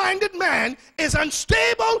double-minded man is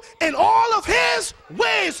unstable in all of his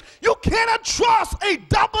ways. You cannot trust a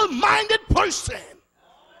double-minded person.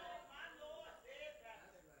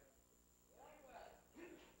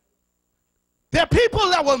 There are people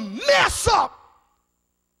that will mess up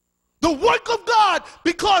the work of God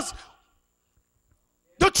because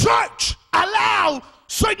the church allowed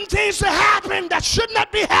certain things to happen that should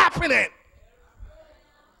not be happening.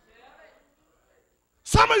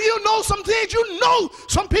 Some of you know some things, you know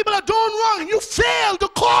some people are doing wrong, and you fail to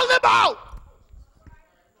call them out.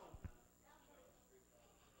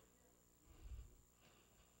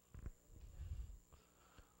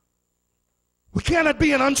 We cannot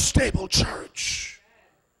be an unstable church.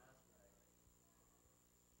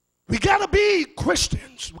 We got to be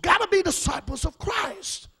Christians. We got to be disciples of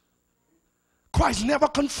Christ. Christ never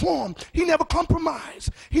conformed. He never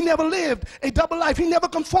compromised. He never lived a double life. He never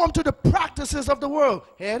conformed to the practices of the world.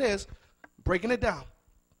 Here it is, breaking it down.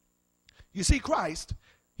 You see, Christ,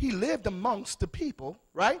 he lived amongst the people,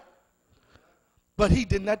 right? But he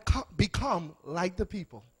did not become like the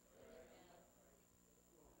people.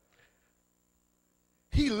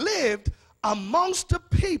 He lived amongst the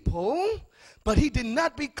people, but he did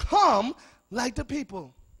not become like the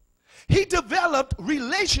people. He developed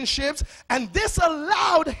relationships, and this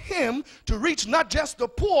allowed him to reach not just the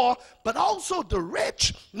poor, but also the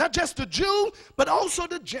rich, not just the Jew, but also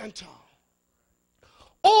the Gentile.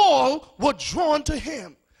 All were drawn to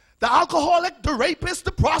him. The alcoholic, the rapist,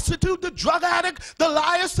 the prostitute, the drug addict, the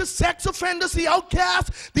liars, the sex offenders, the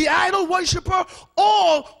outcast, the idol worshiper,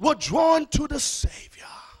 all were drawn to the Savior.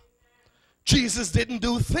 Jesus didn't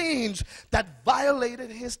do things that violated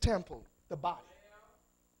his temple, the body.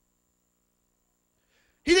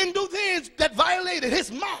 He didn't do things that violated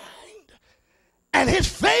his mind and his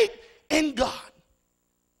faith in God.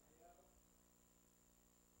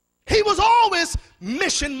 He was all always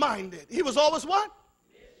mission-minded. He was always what?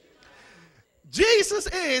 Jesus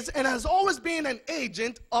is and has always been an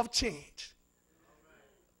agent of change.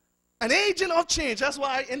 An agent of change. That's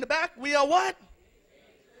why in the back we are what?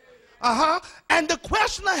 And the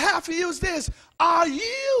question I have for you is this: are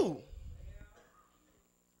you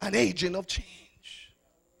an agent of change?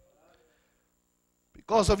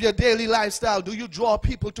 Because of your daily lifestyle, do you draw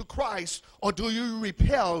people to Christ, or do you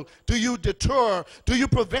repel? Do you deter? Do you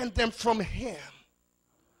prevent them from Him?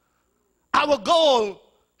 Our goal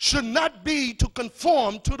should not be to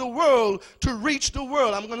conform to the world to reach the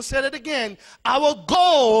world. I'm going to say that again. Our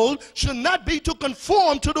goal should not be to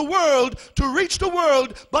conform to the world to reach the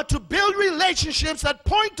world, but to build relationships that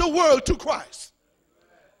point the world to Christ.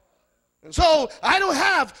 And so I don't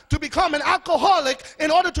have to become an alcoholic in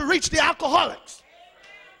order to reach the alcoholics.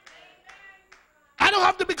 I don't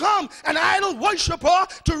have to become an idol worshiper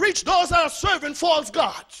to reach those that are serving false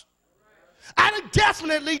gods. I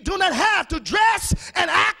definitely do not have to dress and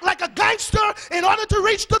act like a gangster in order to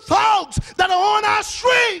reach the thugs that are on our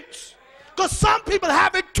streets. Because some people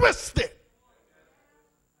have it twisted.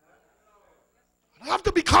 I don't have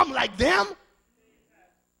to become like them.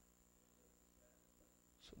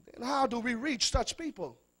 So then how do we reach such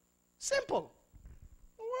people? Simple.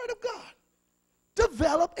 The Word of God.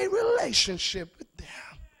 Develop a relationship with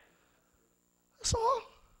them. That's all.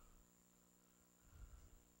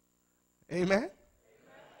 Amen.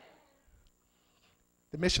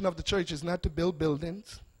 The mission of the church is not to build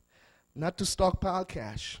buildings, not to stockpile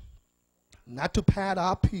cash, not to pad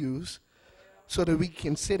our pews so that we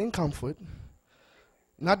can sit in comfort.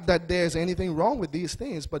 Not that there's anything wrong with these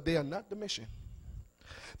things, but they are not the mission.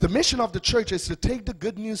 The mission of the church is to take the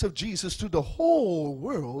good news of Jesus to the whole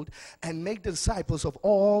world and make disciples of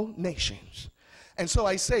all nations. And so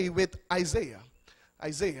I say with Isaiah,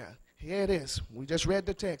 here it is. We just read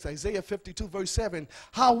the text. Isaiah 52 verse 7.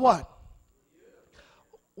 How what?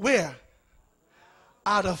 Where?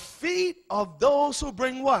 At the feet of those who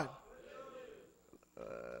bring what?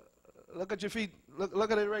 Look at your feet. Look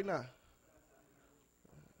at it right now.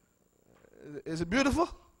 Is it beautiful?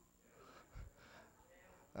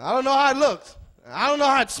 I don't know how it looks. I don't know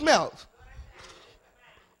how it smells.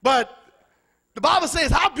 But the Bible says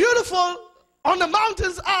how beautiful on the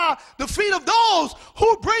mountains are the feet of those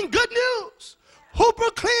who bring good news, who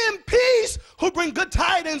proclaim peace, who bring good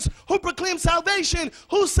tidings, who proclaim salvation,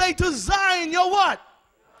 who say to Zion, you're what?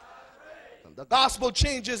 The gospel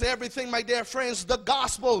changes everything, my dear friends. The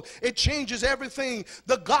gospel, it changes everything.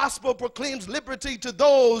 The gospel proclaims liberty to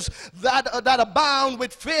those that are bound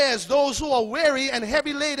with fears, those who are weary and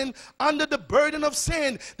heavy laden under the burden of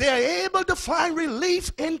sin. They are able to find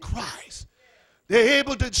relief in Christ. They're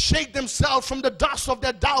able to shake themselves from the dust of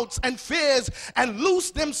their doubts and fears and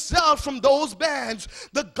loose themselves from those bands.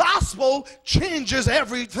 The gospel changes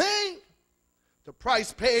everything. The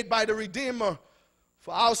price paid by the Redeemer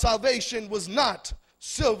for our salvation was not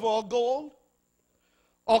silver or gold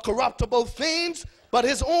or corruptible things, but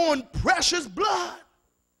His own precious blood.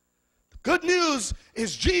 The good news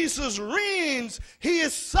is Jesus reigns. He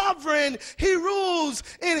is sovereign. He rules.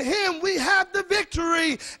 In Him we have the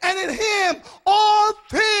victory. And in Him all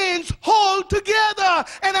things hold together.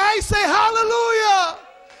 And I say hallelujah.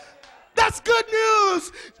 That's good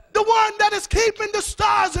news. The one that is keeping the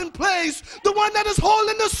stars in place, the one that is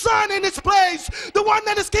holding the sun in its place, the one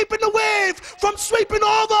that is keeping the wave from sweeping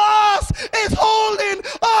over us is holding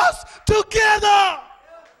us together.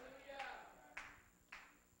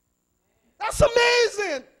 That's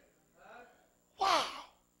amazing. Wow.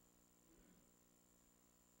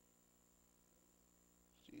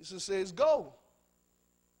 Jesus says, go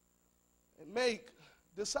and make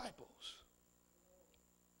disciples.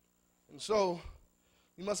 And so,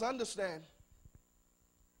 you must understand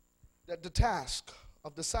that the task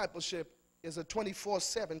of discipleship is a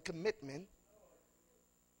 24/7 commitment.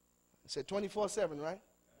 I said 24/7, right?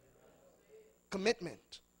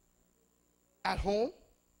 Commitment. At home,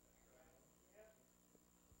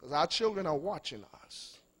 because our children are watching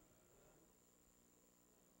us.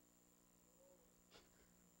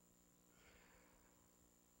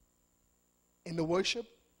 In the worship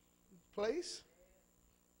place,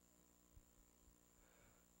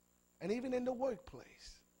 and even in the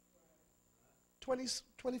workplace,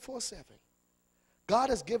 24/7. God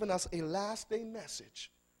has given us a last day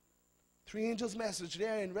message. 3 angels' message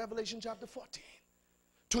there in Revelation chapter 14.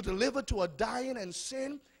 To deliver to a dying and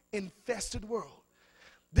sin-infested world.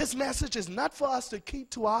 This message is not for us to keep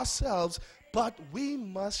to ourselves, but we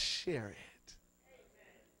must share it.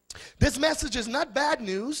 This message is not bad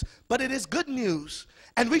news, but it is good news.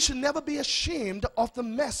 And we should never be ashamed of the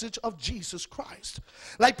message of Jesus Christ.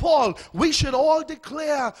 Like Paul, we should all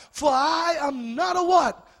declare, for I am not a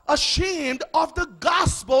what? Ashamed of the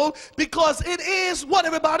gospel, because it is what,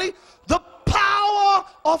 everybody? The power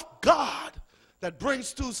of God that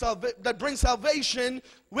brings salvation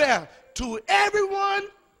where? To everyone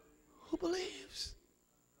who believes.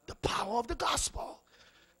 The power of the gospel.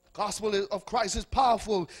 The gospel of Christ is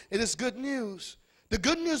powerful. It is good news. The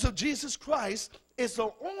good news of Jesus Christ is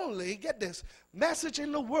the only, get this, message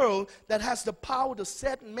in the world that has the power to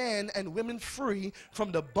set men and women free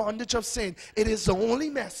from the bondage of sin. It is the only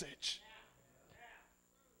message.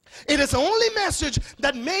 It is the only message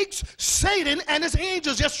that makes Satan and his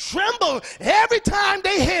angels just tremble every time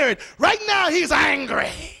they hear it. Right now he's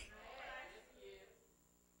angry.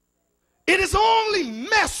 It is the only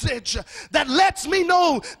message that lets me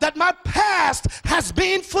know that my past has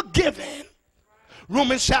been forgiven.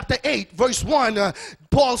 Romans chapter 8 verse 1,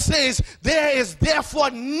 Paul says, there is therefore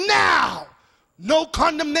now no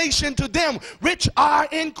condemnation to them which are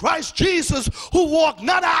in Christ Jesus, who walk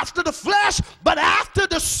not after the flesh, but after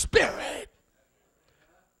the Spirit.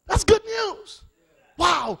 That's good news.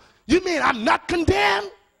 Wow, you mean I'm not condemned?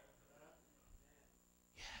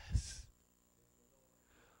 Yes.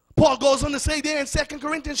 Paul goes on to say there in 2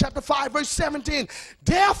 Corinthians chapter 5 verse 17,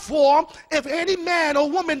 therefore, if any man or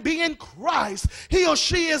woman be in Christ, he or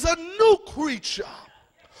she is a new creature.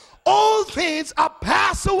 All things are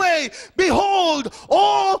passed away. Behold,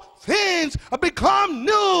 all things are become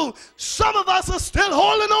new. Some of us are still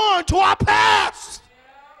holding on to our past.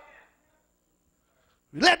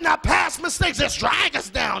 Letting our past mistakes just drag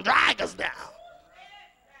us down,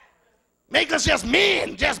 make us just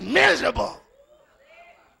mean, just miserable.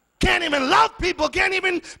 Can't even love people, can't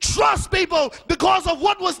even trust people because of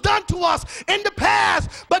what was done to us in the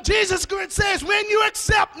past. But Jesus says, when you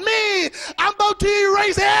accept me, I'm about to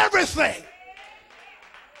erase everything.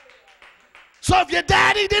 So if your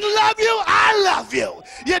daddy didn't love you, I love you.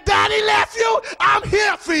 Your daddy left you, I'm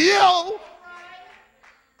here for you.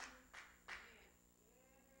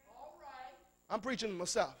 I'm preaching to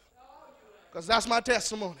myself because that's my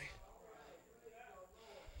testimony.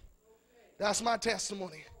 That's my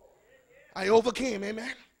testimony. I overcame,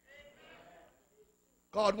 amen.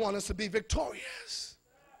 God wants us to be victorious,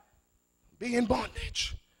 be in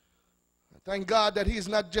bondage. Thank God that he's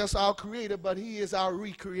not just our creator, but he is our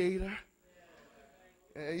recreator.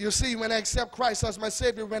 You see, when I accept Christ as my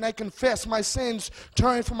Savior, when I confess my sins,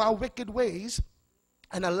 turn from my wicked ways,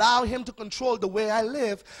 and allow him to control the way I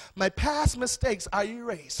live, my past mistakes are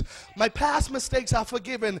erased. My past mistakes are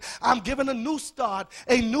forgiven. I'm given a new start,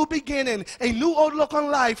 a new beginning, a new outlook on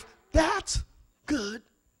life. That's good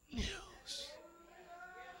news.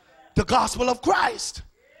 The gospel of Christ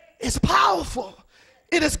is powerful.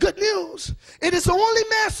 It is good news. It is the only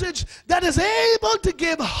message that is able to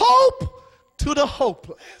give hope to the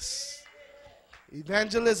hopeless.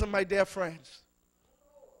 Evangelism, my dear friends,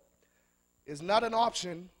 is not an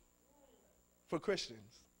option for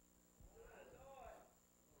Christians.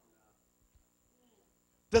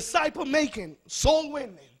 Disciple making, soul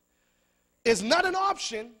winning, is not an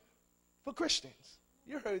option for Christians.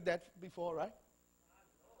 You heard that before, right?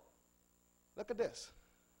 Look at this.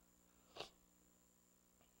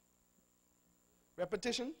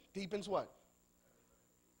 Repetition deepens what?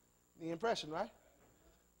 The impression, right?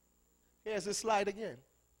 Here's this slide again.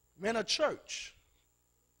 When a church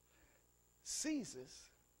ceases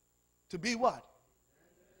to be what?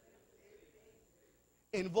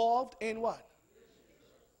 Involved in what?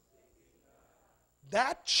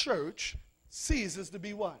 That church ceases to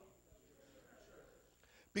be what?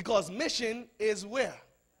 Because mission is where?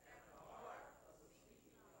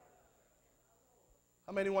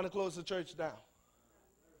 How many want to close the church down?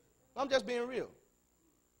 I'm just being real.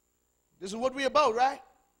 This is what we're about, right?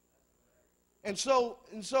 And so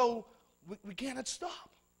we cannot stop.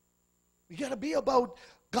 We got to be about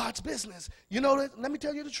God's business. You know, let me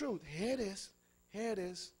tell you the truth. Here it is. Here it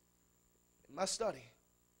is. In my study.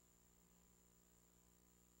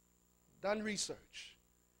 Done research.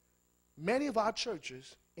 Many of our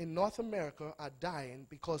churches in North America are dying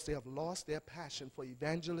because they have lost their passion for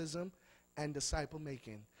evangelism and disciple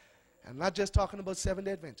making. I'm not just talking about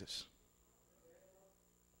Seventh-day Adventists.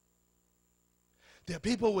 There are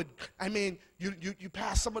people with, I mean, you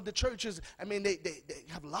pass some of the churches, I mean, they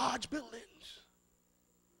have large buildings.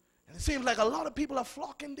 And it seems like a lot of people are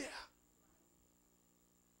flocking there.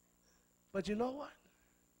 But you know what?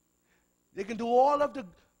 They can do all of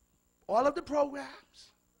the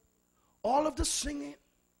programs, all of the singing,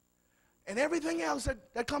 and everything else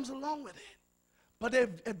that comes along with it. But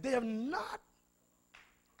if they're not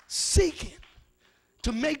seeking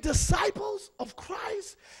to make disciples of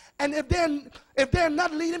Christ, and if they're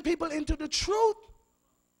not leading people into the truth,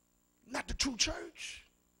 not the true church.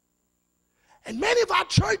 And many of our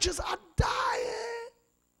churches are dying.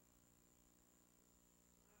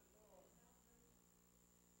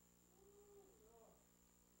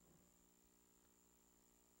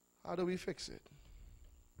 How do we fix it?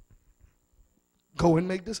 Go and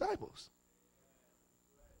make disciples.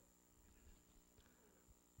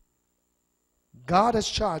 God has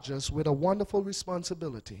charged us with a wonderful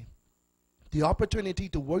responsibility, the opportunity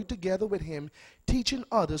to work together with Him, teaching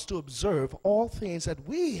others to observe all things that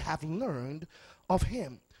we have learned of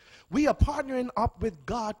Him. We are partnering up with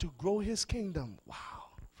God to grow His kingdom. Wow,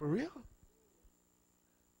 for real?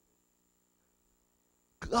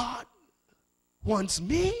 God wants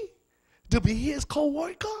me to be His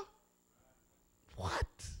co-worker? What?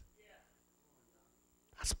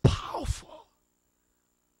 That's powerful.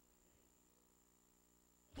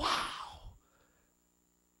 Wow.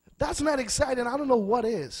 If that's not exciting, I don't know what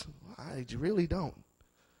is. I really don't.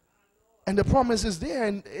 And the promise is there,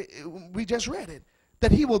 and we just read it,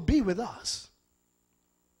 that He will be with us.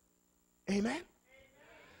 Amen?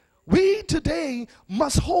 We today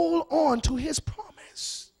must hold on to His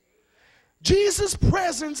promise. Jesus'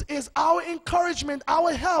 presence is our encouragement,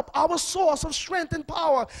 our help, our source of strength and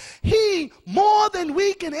power. He, more than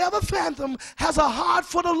we can ever fathom, has a heart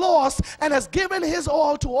for the lost and has given His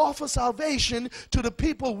all to offer salvation to the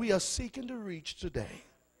people we are seeking to reach today.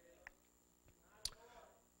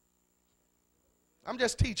 I'm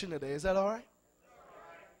just teaching today. Is that all right?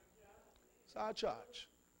 It's our charge.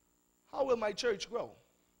 How will my church grow?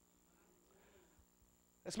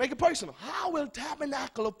 Let's make it personal. How will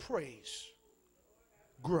Tabernacle of Praise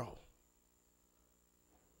grow?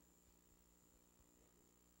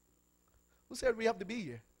 Who said we have to be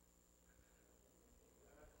here?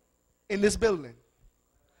 In this building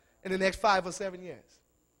in the next 5 or 7 years?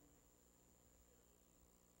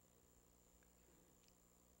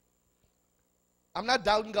 I'm not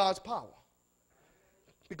doubting God's power,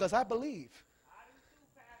 because I believe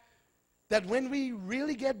that when we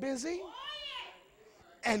really get busy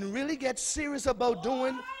and really get serious about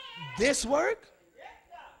doing this work,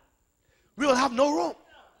 we will have no room.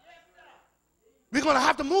 We're going to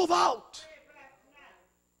have to move out.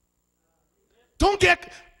 Don't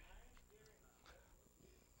get,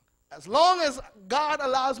 as long as God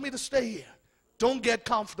allows me to stay here, don't get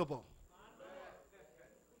comfortable.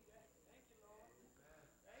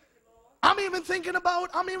 I'm even thinking about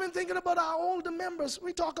our older members.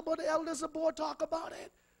 We talk about the elders, the board talk about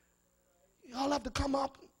it. Y'all have to come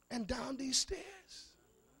up and down these stairs.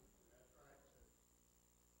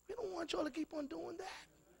 We don't want y'all to keep on doing that.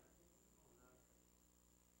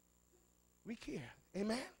 We care.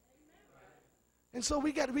 Amen? And so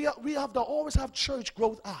we have to always have church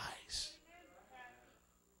growth eyes.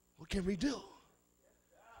 What can we do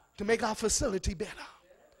to make our facility better?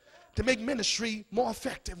 To make ministry more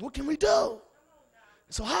effective? What can we do?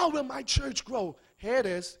 So how will my church grow? Here it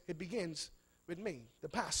is. It begins with me, the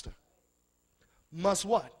pastor. Must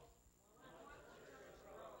what?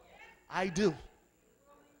 I do.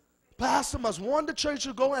 Pastor must want the church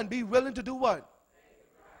to go and be willing to do what?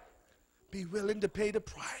 Be willing to pay the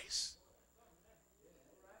price.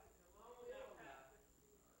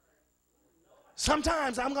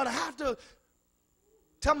 Sometimes I'm going to have to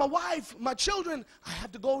tell my wife, my children, I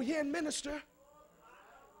have to go here and minister.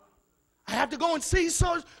 I have to go and see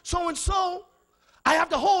so and so. I have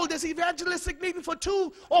to hold this evangelistic meeting for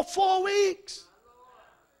 2 or 4 weeks.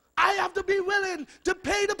 I have to be willing to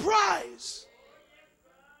pay the price.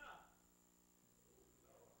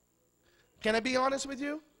 Can I be honest with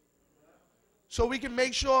you? So we can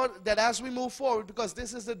make sure that as we move forward, because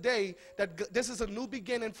this is the day that this is a new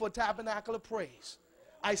beginning for Tabernacle of Praise.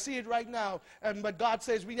 I see it right now, but God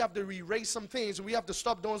says we have to erase some things, and we have to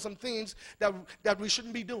stop doing some things that we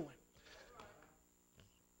shouldn't be doing.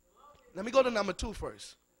 Let me go to number 2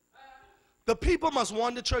 first. The people must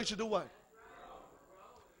want the church to do what?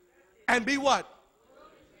 And be what?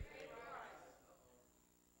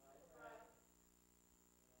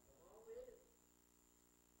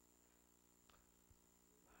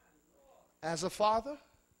 As a father,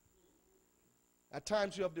 at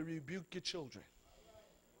times you have to rebuke your children.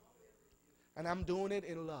 And I'm doing it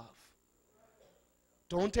in love.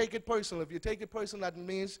 Don't take it personal. If you take it personal, that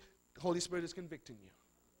means the Holy Spirit is convicting you.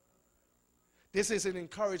 This is an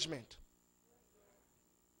encouragement.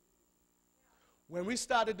 When we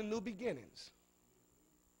started the New Beginnings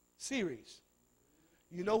series,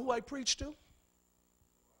 you know who I preached to?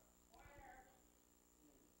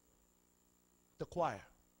 the choir.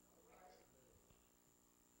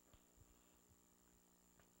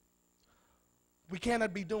 We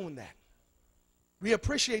cannot be doing that. We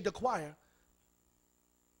appreciate the choir,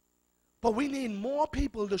 but we need more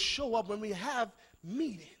people to show up when we have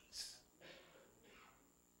meetings.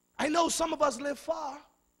 I know some of us live far,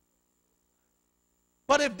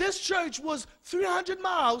 but if this church was 300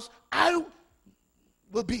 miles, I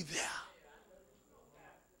will be there.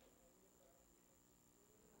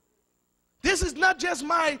 This is not just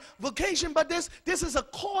my vocation, but this is a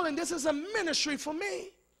calling. This is a ministry for me.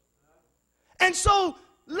 And so,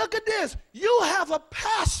 look at this. You have a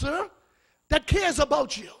pastor that cares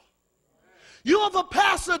about you. You have a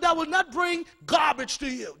pastor that will not bring garbage to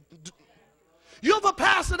you. You have a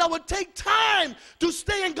pastor that would take time to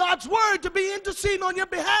stay in God's word, to be interceding on your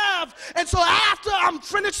behalf. And so after I'm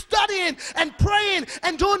finished studying and praying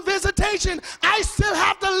and doing visitation, I still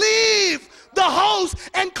have to leave the host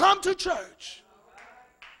and come to church.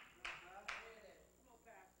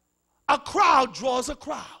 A crowd draws a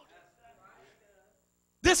crowd.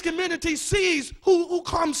 This community sees who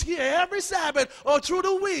comes here every Sabbath or through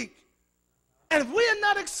the week. And if we are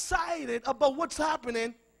not excited about what's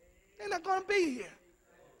happening, they're not going to be here.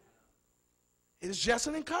 It is just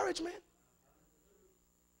an encouragement.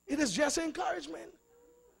 It is just an encouragement.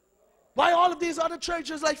 Why all of these other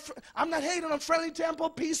churches, like, I'm not hating on Friendly Temple,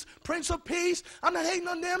 Peace, Prince of Peace. I'm not hating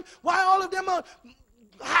on them. Why all of them are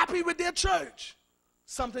happy with their church?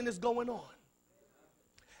 Something is going on.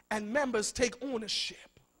 And members take ownership.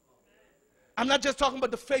 I'm not just talking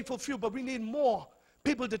about the faithful few, but we need more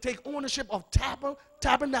people to take ownership of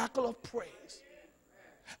tabernacle of praise.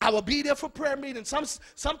 I will be there for prayer meetings.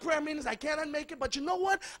 Some prayer meetings I cannot make it, but you know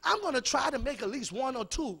what? I'm going to try to make at least 1 or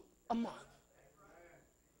 2 a month.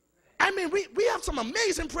 I mean, we have some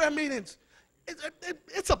amazing prayer meetings.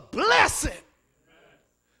 It's a blessing.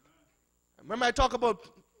 Remember I talk about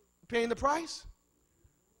paying the price?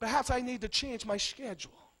 Perhaps I need to change my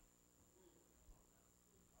schedule.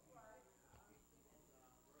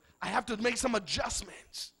 I have to make some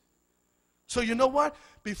adjustments. So you know what?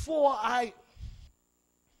 Before I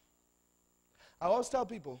always tell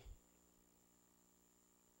people,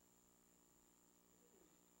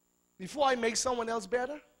 before I make someone else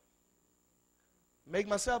better, make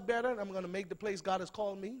myself better, I'm going to make the place God has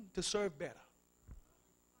called me to serve better.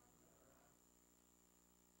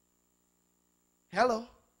 Hello?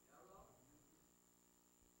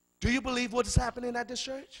 Do you believe what is happening at this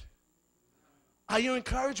church? Are you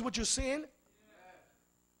encouraged what you're seeing?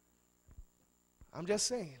 I'm just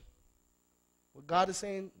saying what God is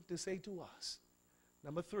saying to say to us.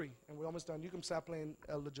 Number 3, and we're almost done. You can stop playing,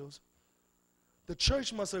 Elder Joseph. The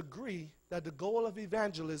church must agree that the goal of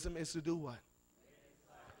evangelism is to do what?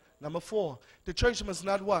 Number 4, the church must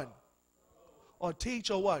not what? Or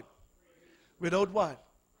teach or what? Without what?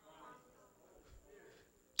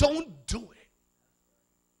 Don't do it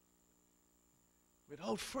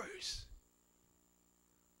without first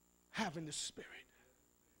having the Spirit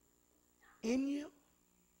in you.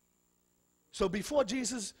 So before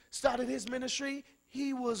Jesus started his ministry,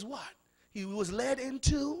 he was what? He was led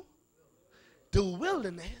into the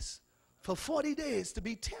wilderness for 40 days to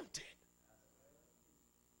be tempted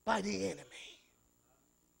by the enemy.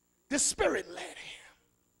 The Spirit led him.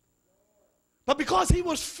 But because he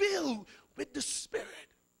was filled with the Spirit,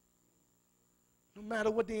 no matter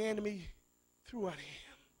what the enemy threw at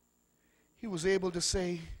him, he was able to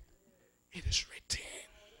say, it is written.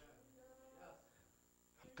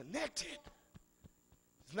 I'm connected.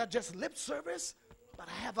 It's not just lip service, but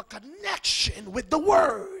I have a connection with the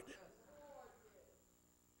Word.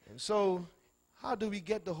 And so, how do we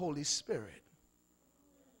get the Holy Spirit?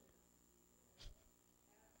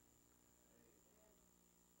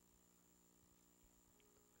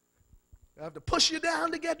 I have to push you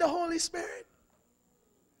down to get the Holy Spirit?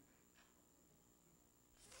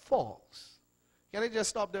 False. Can I just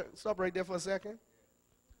stop right there for a second?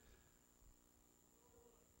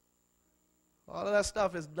 All of that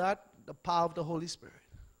stuff is not the power of the Holy Spirit.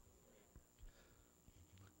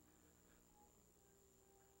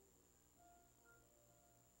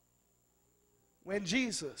 When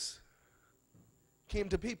Jesus came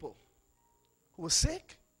to people who were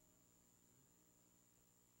sick,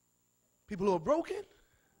 people who were broken,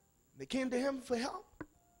 they came to him for help.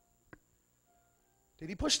 Did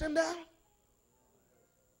he push them down?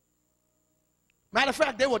 Matter of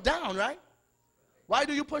fact, they were down, right? Why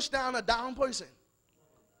do you push down a down person?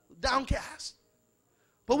 Downcast.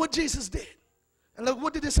 But what Jesus did, and look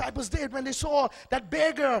what the disciples did when they saw that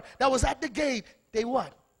beggar that was at the gate, they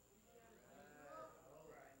what?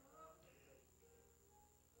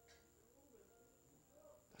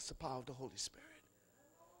 That's the power of the Holy Spirit.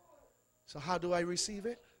 So how do I receive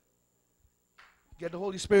it? Get the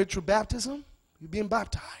Holy Spirit through baptism. You're being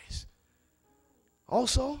baptized.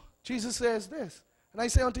 Also, Jesus says this, and I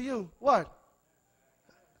say unto you, what?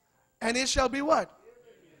 And it shall be what?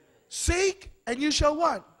 Seek, and you shall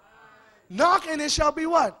what? Knock, and it shall be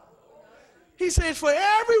what? He says, for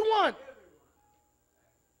everyone,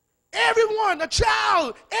 a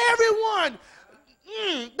child, everyone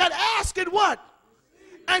that asketh what?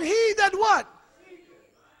 And he that what?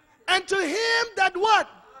 And to him that what?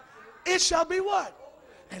 It shall be what?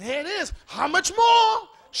 And here it is. How much more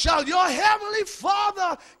shall your heavenly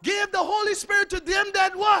Father give the Holy Spirit to them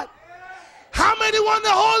that what? How many want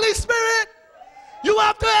the Holy Spirit? You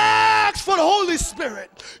have to ask for the Holy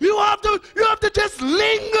Spirit. You have to just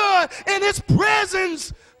linger in his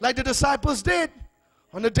presence like the disciples did.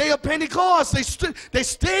 On the day of Pentecost, they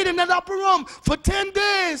stayed in that upper room for 10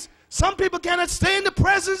 days. Some people cannot stay in the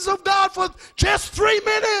presence of God for just 3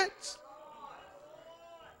 minutes.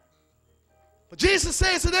 But Jesus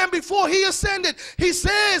says to them before he ascended, he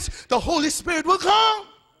says the Holy Spirit will come.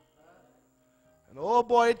 And oh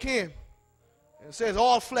boy, it came. And it says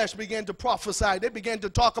all flesh began to prophesy. They began to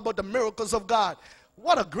talk about the miracles of God.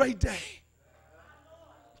 What a great day.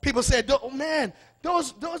 People said, oh man,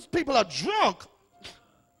 those people are drunk.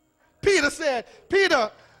 Peter said, Peter,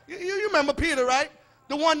 you remember Peter, right?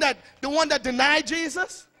 The one that denied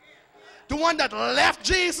Jesus? The one that left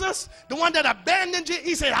Jesus? The one that abandoned Jesus?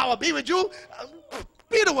 He said, I will be with you.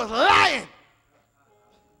 Peter was lying.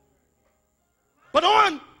 But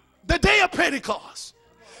on the day of Pentecost,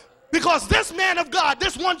 because this man of God,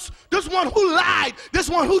 this one who lied, this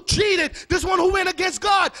one who cheated, this one who went against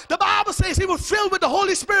God, the Bible says he was filled with the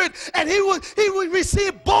Holy Spirit, and he would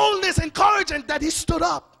receive boldness and courage, and that he stood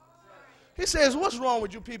up. He says, what's wrong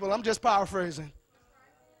with you people? I'm just paraphrasing.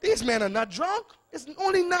 These men are not drunk. It's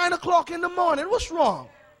only 9 o'clock in the morning. What's wrong?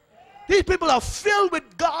 These people are filled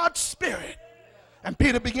with God's Spirit. And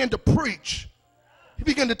Peter began to preach. He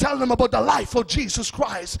began to tell them about the life of Jesus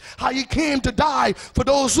Christ, how he came to die for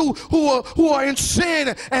those who are in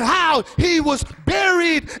sin, and how he was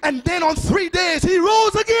buried, and then on 3 days he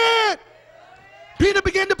rose again. Peter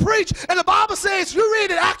began to preach, and the Bible says, you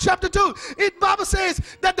read it, Acts chapter 2, the Bible says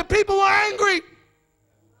that the people were angry.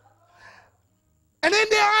 And in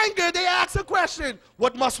their anger, they asked a question,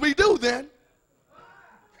 what must we do then?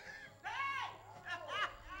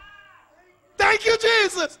 Thank you,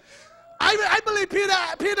 Jesus. I believe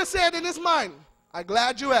Peter said in his mind, I'm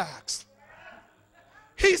glad you asked.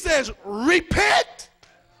 He says, repent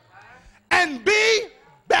and be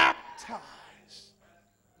baptized.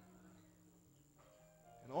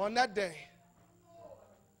 And on that day,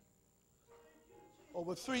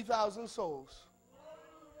 over 3,000 souls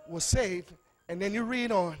were saved. And then you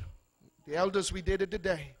read on, the elders, we did it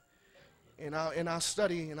today in our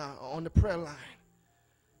study, on the prayer line,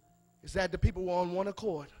 is that the people were on one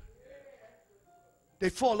accord. They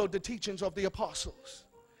followed the teachings of the apostles.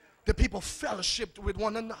 The people fellowshiped with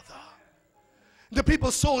one another. The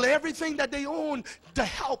people sold everything that they owned to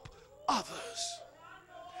help others.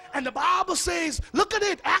 And the Bible says, look at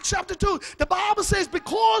it, Acts chapter 2. The Bible says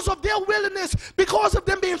because of their willingness, because of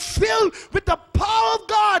them being filled with the power of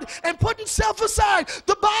God and putting self aside,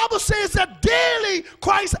 the Bible says that daily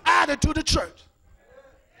Christ added to the church.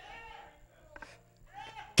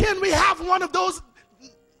 Can we have one of those?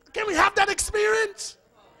 Can we have that experience?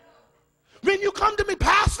 When you come to me,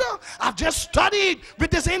 Pastor, I've just studied with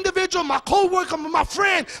this individual, my co-worker, my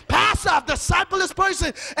friend, Pastor, I've discipled this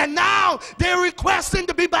person, and now they're requesting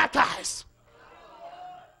to be baptized.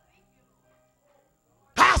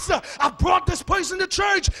 Pastor, I've brought this person to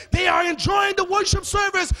church. They are enjoying the worship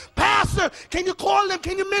service. Pastor, can you call them?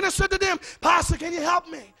 Can you minister to them? Pastor, can you help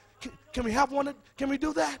me? Can we have one? Can we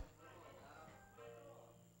do that?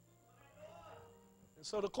 And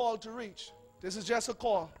so the call to reach. This is just a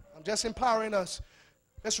call. I'm just empowering us.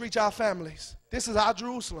 Let's reach our families. This is our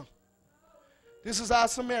Jerusalem. This is our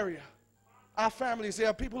Samaria. Our families. There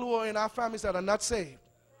are people who are in our families that are not saved.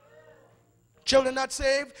 Children not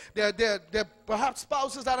saved. There are perhaps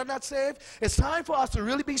spouses that are not saved. It's time for us to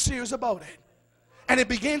really be serious about it. And it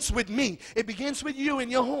begins with me. It begins with you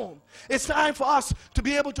in your home. It's time for us to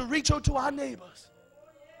be able to reach out to our neighbors.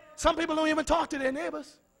 Some people don't even talk to their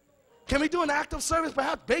neighbors. Can we do an act of service?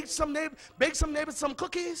 Perhaps bake some neighbors some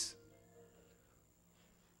cookies?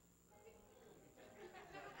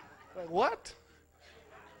 Like what?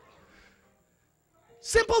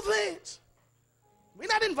 Simple things. We're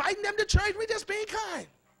not inviting them to church. We're just being kind.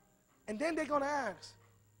 And then they're going to ask,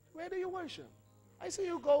 where do you worship? I see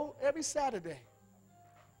you go every Saturday.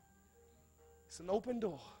 It's an open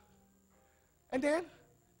door. And then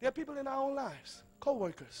There are people in our own lives,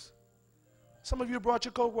 co-workers. Some of you brought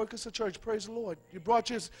your co-workers to church, praise the Lord. You brought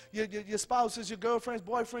your spouses, your girlfriends,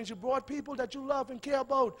 boyfriends. You brought people that you love and care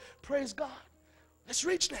about, praise God. Let's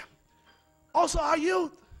reach them. Also our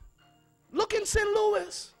youth. Look in St.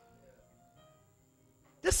 Louis.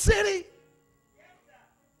 The city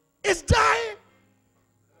is dying.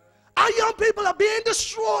 Our young people are being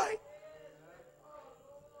destroyed.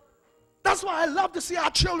 That's why I love to see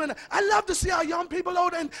our children. I love to see our young people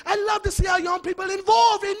out, and I love to see our young people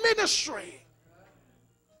involved in ministry.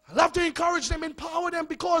 I love to encourage them, empower them,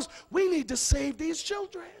 because we need to save these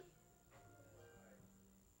children.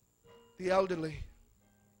 The elderly.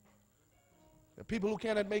 The people who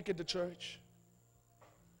cannot make it to church.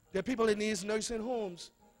 There are people in these nursing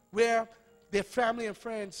homes where their family and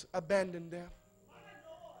friends abandoned them.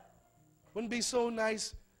 Wouldn't it be so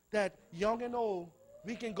nice that young and old,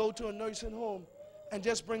 we can go to a nursing home and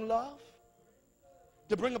just bring love?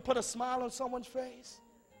 To put a smile on someone's face?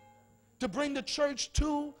 To bring the church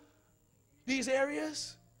to these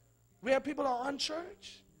areas where people are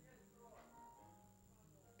unchurched?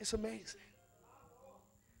 It's amazing.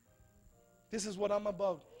 This is what I'm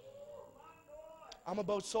about. I'm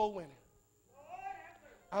about soul winning.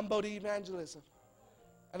 I'm about evangelism.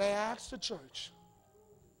 And I ask the church,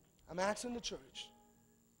 I'm asking the church,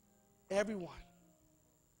 everyone,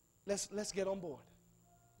 let's get on board.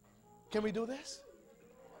 Can we do this?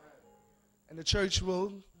 And the church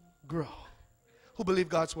will grow. Who believe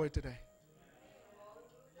God's word today?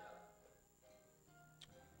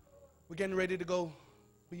 We're getting ready to go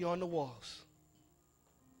beyond the walls.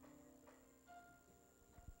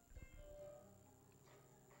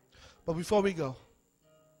 But before we go,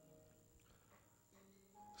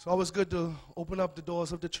 it's always good to open up the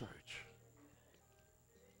doors of the church.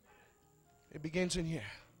 It begins in here.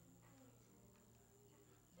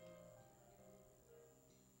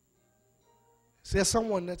 Is there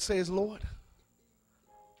someone that says, Lord,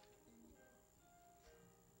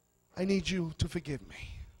 I need you to forgive me.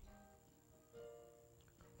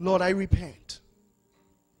 Lord, I repent.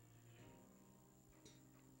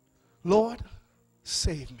 Lord,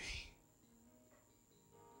 save me.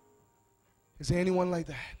 Is there anyone like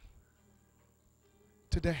that?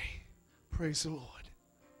 Today, praise the Lord.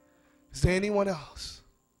 Is there anyone else?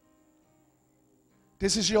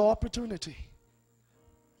 This is your opportunity.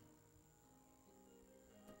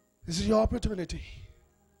 This is your opportunity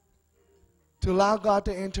to allow God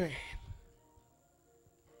to enter in.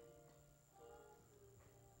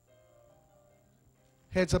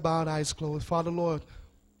 Heads are bowed, eyes closed. Father, Lord,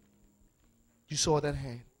 you saw that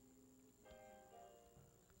hand.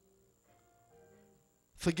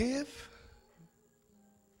 Forgive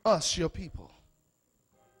us, your people.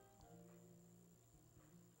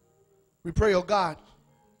 We pray, oh God,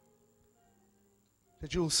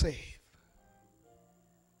 that you will save.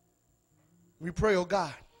 We pray, oh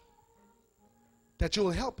God, that you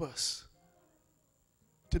will help us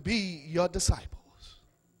to be your disciples,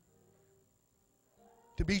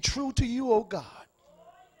 to be true to you, oh God.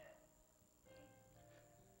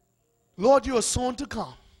 Lord, you are soon to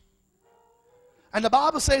come. And the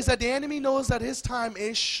Bible says that the enemy knows that his time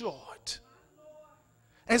is short.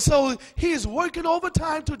 And so he is working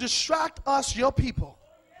overtime to distract us, your people,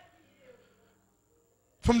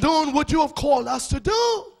 from doing what you have called us to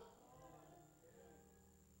do.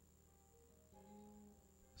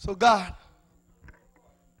 So God,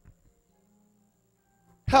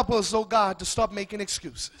 help us, oh God, to stop making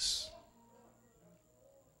excuses.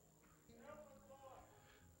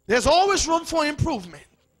 There's always room for improvement.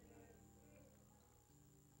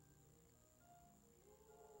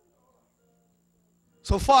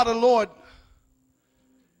 So, Father, Lord,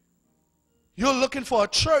 you're looking for a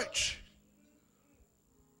church.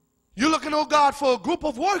 You're looking, oh God, for a group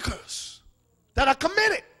of workers that are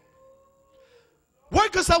committed.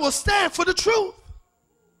 Workers that will stand for the truth.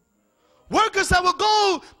 Workers that will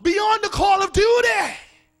go beyond the call of duty.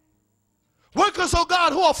 Workers, oh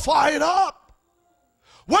God, who are fired up.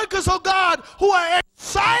 Workers, oh God, who are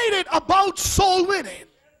excited about soul winning.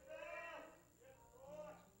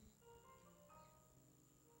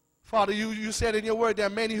 Father, you said in your word there are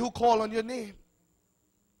many who call on your name,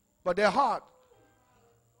 but their heart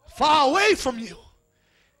far away from you.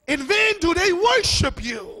 In vain do they worship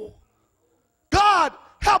you. God,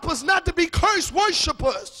 help us not to be cursed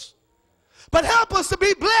worshipers, but help us to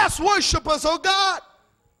be blessed worshipers, oh God.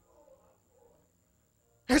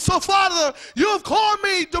 And so, Father, you have called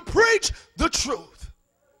me to preach the truth,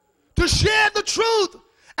 to share the truth,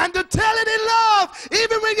 and to tell it in love,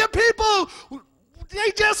 even when your people,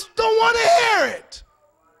 they just don't want to hear it.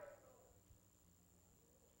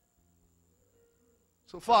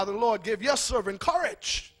 So, Father, Lord, give your servant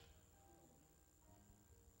courage.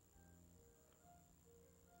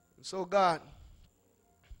 And so, God,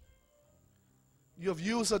 you have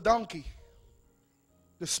used a donkey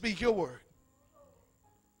to speak your word.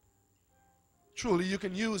 Truly, you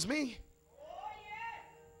can use me.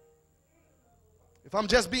 If I'm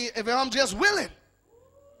just willing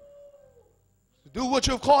to do what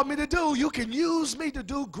you've called me to do, you can use me to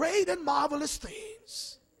do great and marvelous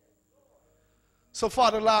things. So,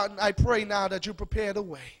 Father, Lord, I pray now that you prepare the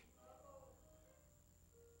way.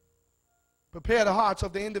 Prepare the hearts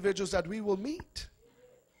of the individuals that we will meet.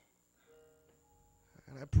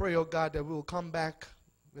 And I pray, oh God, that we will come back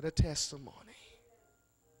with a testimony.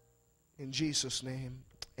 In Jesus' name,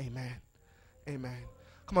 amen. Amen.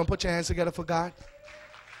 Come on, put your hands together for God.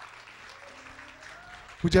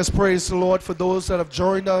 We just praise the Lord for those that have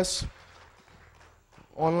joined us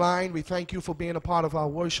online. We thank you for being a part of our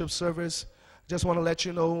worship service. Just want to let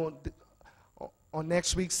you know, on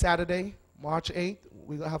next week, Saturday, March 8th,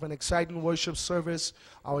 we'll have an exciting worship service.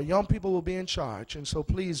 Our young people will be in charge, and so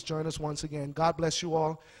please join us once again. God bless you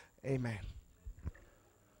all. Amen.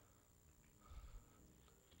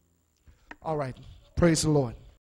 All right. Praise the Lord.